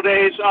last couple of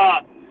days.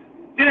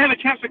 Didn't have a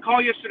chance to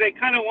call yesterday.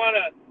 Kind of want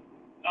to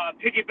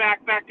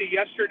piggyback back to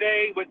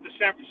yesterday with the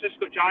San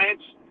Francisco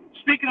Giants.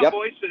 Speaking of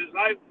voices,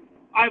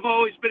 I've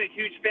always been a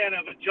huge fan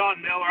of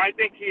John Miller. I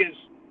think he is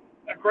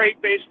a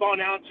great baseball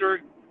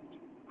announcer,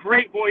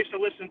 great voice to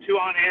listen to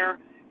on air.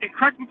 And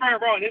correct me if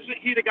I'm wrong, isn't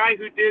he the guy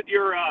who did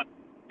your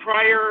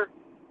prior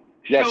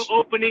show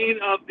opening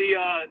of the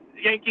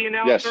Yankee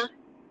announcer? Yes.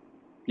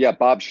 Yeah,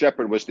 Bob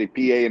Shepard was the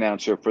PA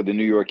announcer for the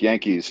New York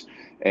Yankees,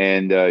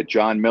 and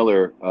John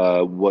Miller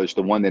was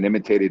the one that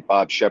imitated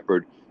Bob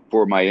Shepard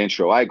for my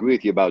intro. I agree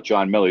with you about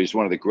John Miller. He's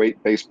one of the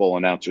great baseball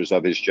announcers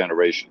of his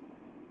generation.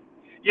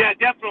 Yeah,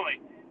 definitely.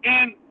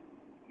 And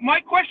my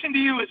question to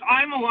you is,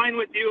 I'm aligned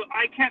with you.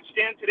 I can't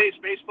stand today's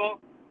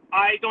baseball.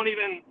 I don't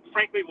even,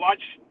 frankly,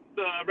 watch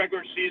the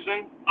regular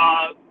season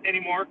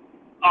anymore.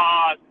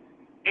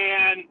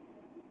 And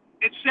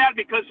it's sad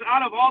because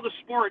out of all the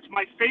sports,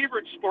 my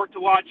favorite sport to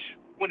watch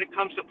when it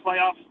comes to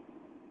playoff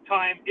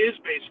time is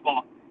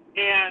baseball.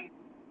 And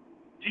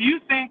do you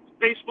think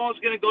baseball is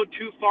going to go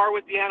too far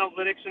with the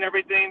analytics and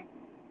everything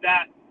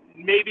that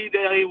maybe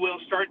they will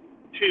start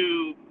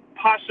to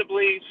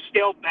possibly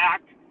scale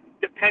back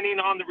depending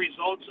on the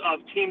results of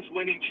teams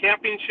winning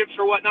championships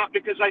or whatnot?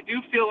 Because I do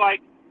feel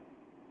like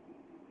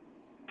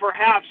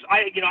perhaps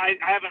I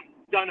haven't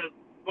done a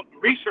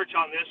research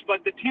on this,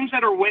 but the teams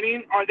that are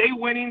winning, are they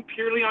winning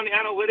purely on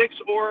analytics,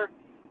 or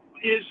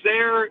is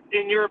there,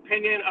 in your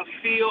opinion, a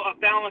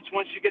balance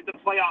once you get to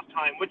playoff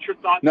time? What's your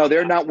thoughts? No,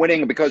 they're not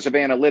winning because of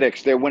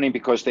analytics. They're winning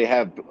because they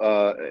have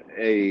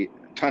a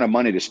ton of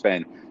money to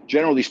spend.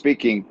 Generally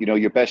speaking,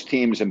 your best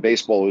teams in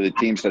baseball are the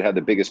teams that have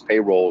the biggest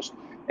payrolls.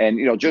 And,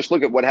 just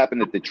look at what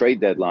happened at the trade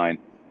deadline.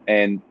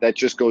 And that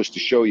just goes to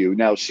show you.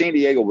 Now, San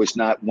Diego was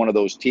not one of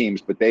those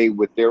teams, but they,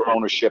 with their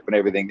ownership and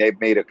everything, they've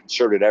made a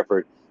concerted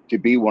effort to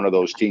be one of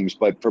those teams.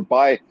 But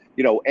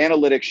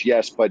analytics,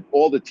 yes, but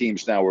all the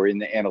teams now are in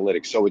the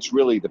analytics. So it's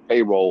really the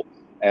payroll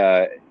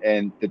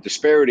and the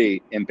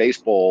disparity in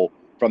baseball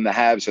from the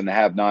haves and the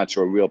have-nots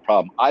are a real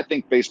problem. I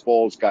think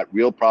baseball's got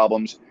real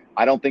problems.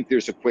 I don't think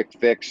there's a quick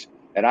fix.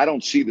 And I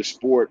don't see the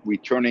sport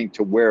returning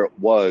to where it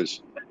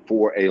was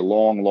for a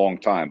long, long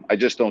time. I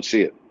just don't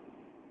see it.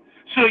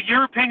 So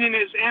your opinion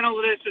is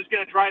analytics is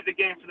going to drive the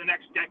game for the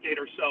next decade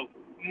or so,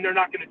 and they're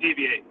not going to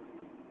deviate?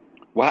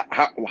 Well,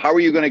 how are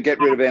you going to get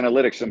rid of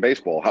analytics in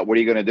baseball? What are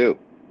you going to do?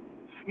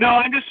 No,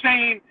 I'm just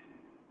saying,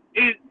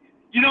 you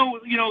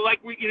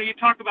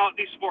talk about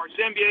these sports.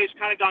 The NBA has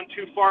kind of gone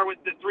too far with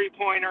the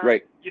three-pointer.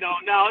 Right.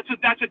 Now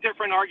that's a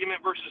different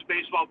argument versus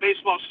baseball.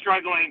 Baseball's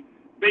struggling.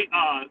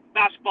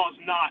 Basketball's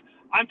not.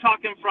 I'm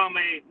talking from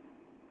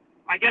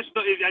I guess,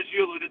 as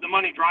you alluded, the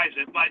money drives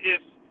it. But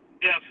if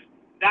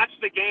that's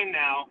the game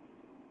now,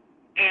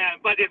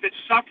 but if it's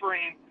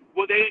suffering,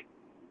 will they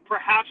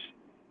perhaps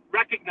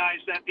recognize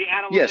that the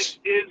analytics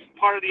is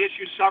part of the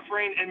issue,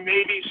 suffering, and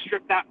maybe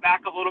strip that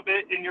back a little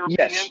bit, in your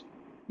opinion?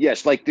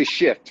 Yes, like the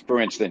shift, for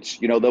instance.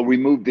 They'll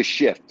remove the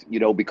shift,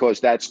 because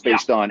that's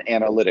based on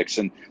analytics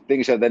and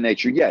things of that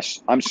nature.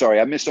 Yes, I'm sorry,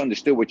 I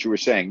misunderstood what you were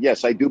saying.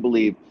 Yes, I do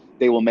believe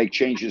they will make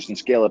changes and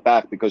scale it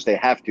back because they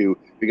have to,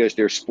 because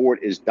their sport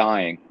is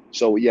dying.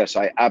 So, yes,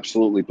 I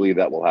absolutely believe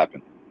that will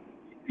happen.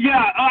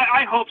 Yeah,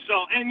 I hope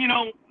so. And,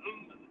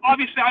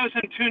 obviously I was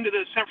in tune to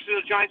the San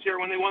Francisco Giants here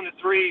when they won the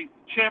 3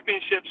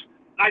 championships.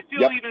 I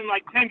feel even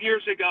like 10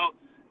 years ago,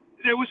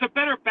 there was a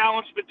better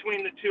balance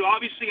between the two.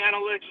 Obviously,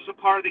 analytics was a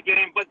part of the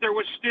game, but there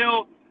was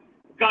still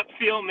gut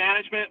feel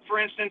management. For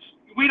instance,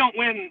 we don't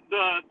win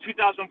the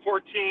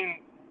 2014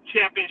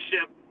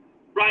 championship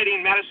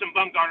riding Madison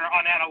Bumgarner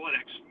on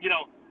analytics. You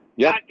know,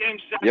 Yep. that Game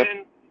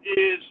 7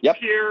 is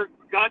pure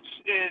guts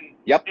and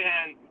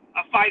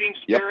a fighting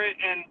spirit.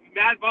 And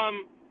Mad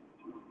Bum,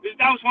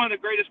 that was one of the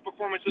greatest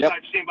performances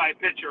I've seen by a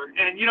pitcher.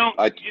 And you know,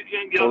 that's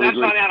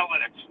not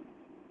analytics.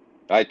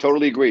 I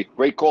totally agree.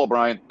 Great call,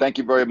 Brian. Thank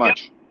you very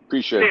much.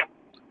 Appreciate it.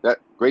 That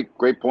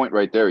great point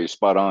right there. You're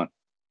spot on.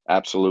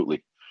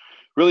 Absolutely.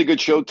 Really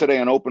good show today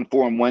on Open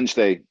Forum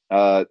Wednesday.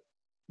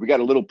 We got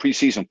a little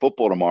preseason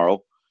football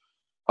tomorrow.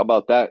 How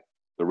about that?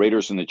 The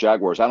Raiders and the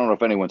Jaguars. I don't know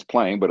if anyone's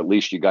playing, but at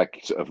least you got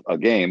a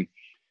game.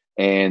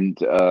 And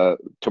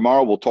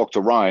tomorrow we'll talk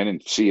to Ryan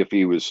and see if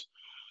he was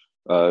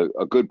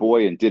a good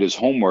boy and did his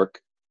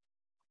homework.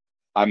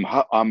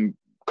 I'm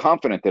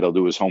confident that he'll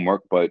do his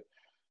homework, but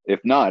if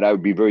not, I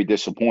would be very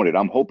disappointed.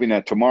 I'm hoping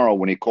that tomorrow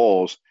when he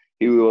calls,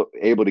 he will be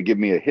able to give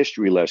me a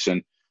history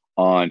lesson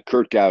on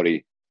Curt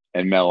Gowdy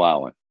and Mel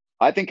Allen.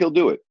 I think he'll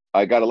do it.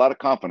 I got a lot of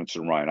confidence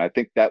in Ryan. I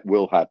think that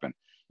will happen.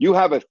 You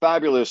have a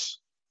fabulous,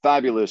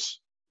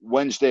 fabulous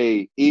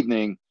Wednesday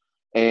evening,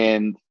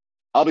 and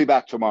I'll be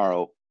back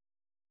tomorrow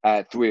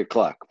at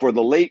 3:00 for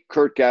the late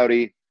Curt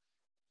Gowdy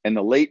and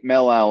the late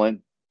Mel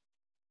Allen,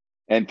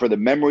 and for the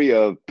memory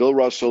of Bill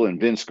Russell and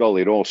Vin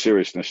Scully. In all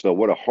seriousness, though,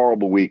 what a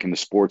horrible week in the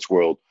sports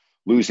world,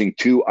 losing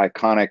two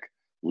iconic,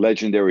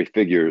 legendary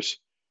figures,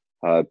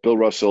 Bill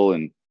Russell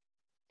and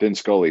Vin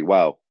Scully.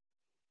 Wow.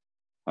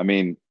 I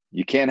mean,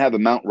 you can't have a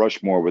Mount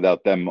Rushmore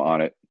without them on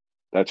it.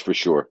 That's for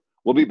sure.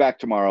 We'll be back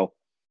tomorrow.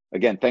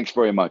 Again, thanks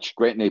very much.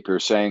 Grant Napier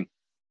saying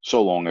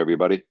so long,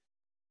 everybody.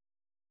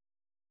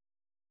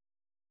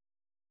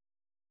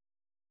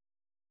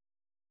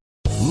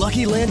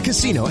 Lucky Land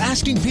Casino,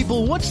 asking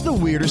people, what's the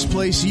weirdest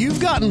place you've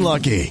gotten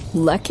lucky?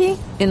 Lucky?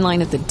 In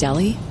line at the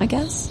deli, I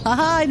guess?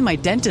 Aha, in my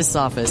dentist's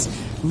office.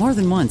 More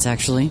than once,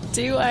 actually.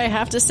 Do I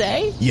have to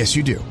say? Yes,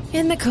 you do.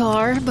 In the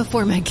car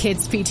before my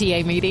kids'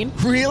 PTA meeting.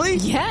 Really?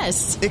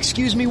 Yes.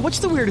 Excuse me, what's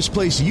the weirdest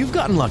place you've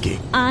gotten lucky?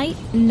 I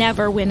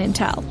never win and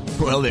tell.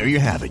 Well, there you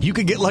have it. You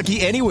can get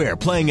lucky anywhere,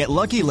 playing at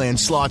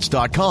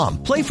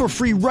LuckyLandSlots.com. Play for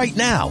free right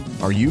now.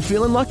 Are you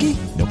feeling lucky?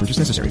 No purchase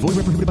necessary. Void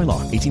where prohibited by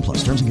law.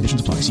 18+. Terms and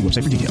conditions apply. See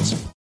website for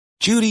details.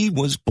 Judy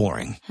was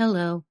boring.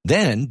 Hello.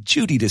 Then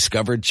Judy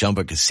discovered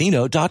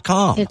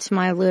ChumbaCasino.com. It's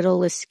my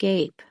little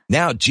escape.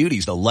 Now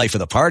Judy's the life of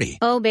the party.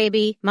 Oh,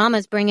 baby,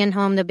 mama's bringing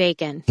home the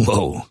bacon.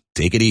 Whoa,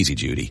 take it easy,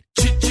 Judy.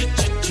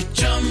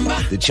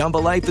 The Chumba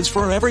life is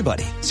for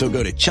everybody. So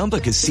go to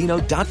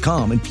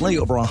ChumbaCasino.com and play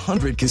over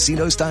 100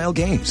 casino-style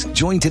games.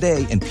 Join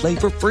today and play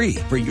for free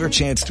for your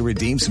chance to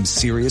redeem some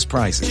serious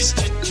prizes.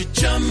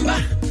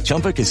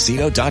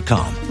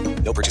 ChumbaCasino.com.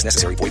 No purchase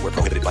necessary. Void where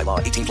prohibited by law.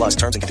 18+.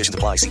 Terms and conditions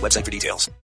apply. See website for details.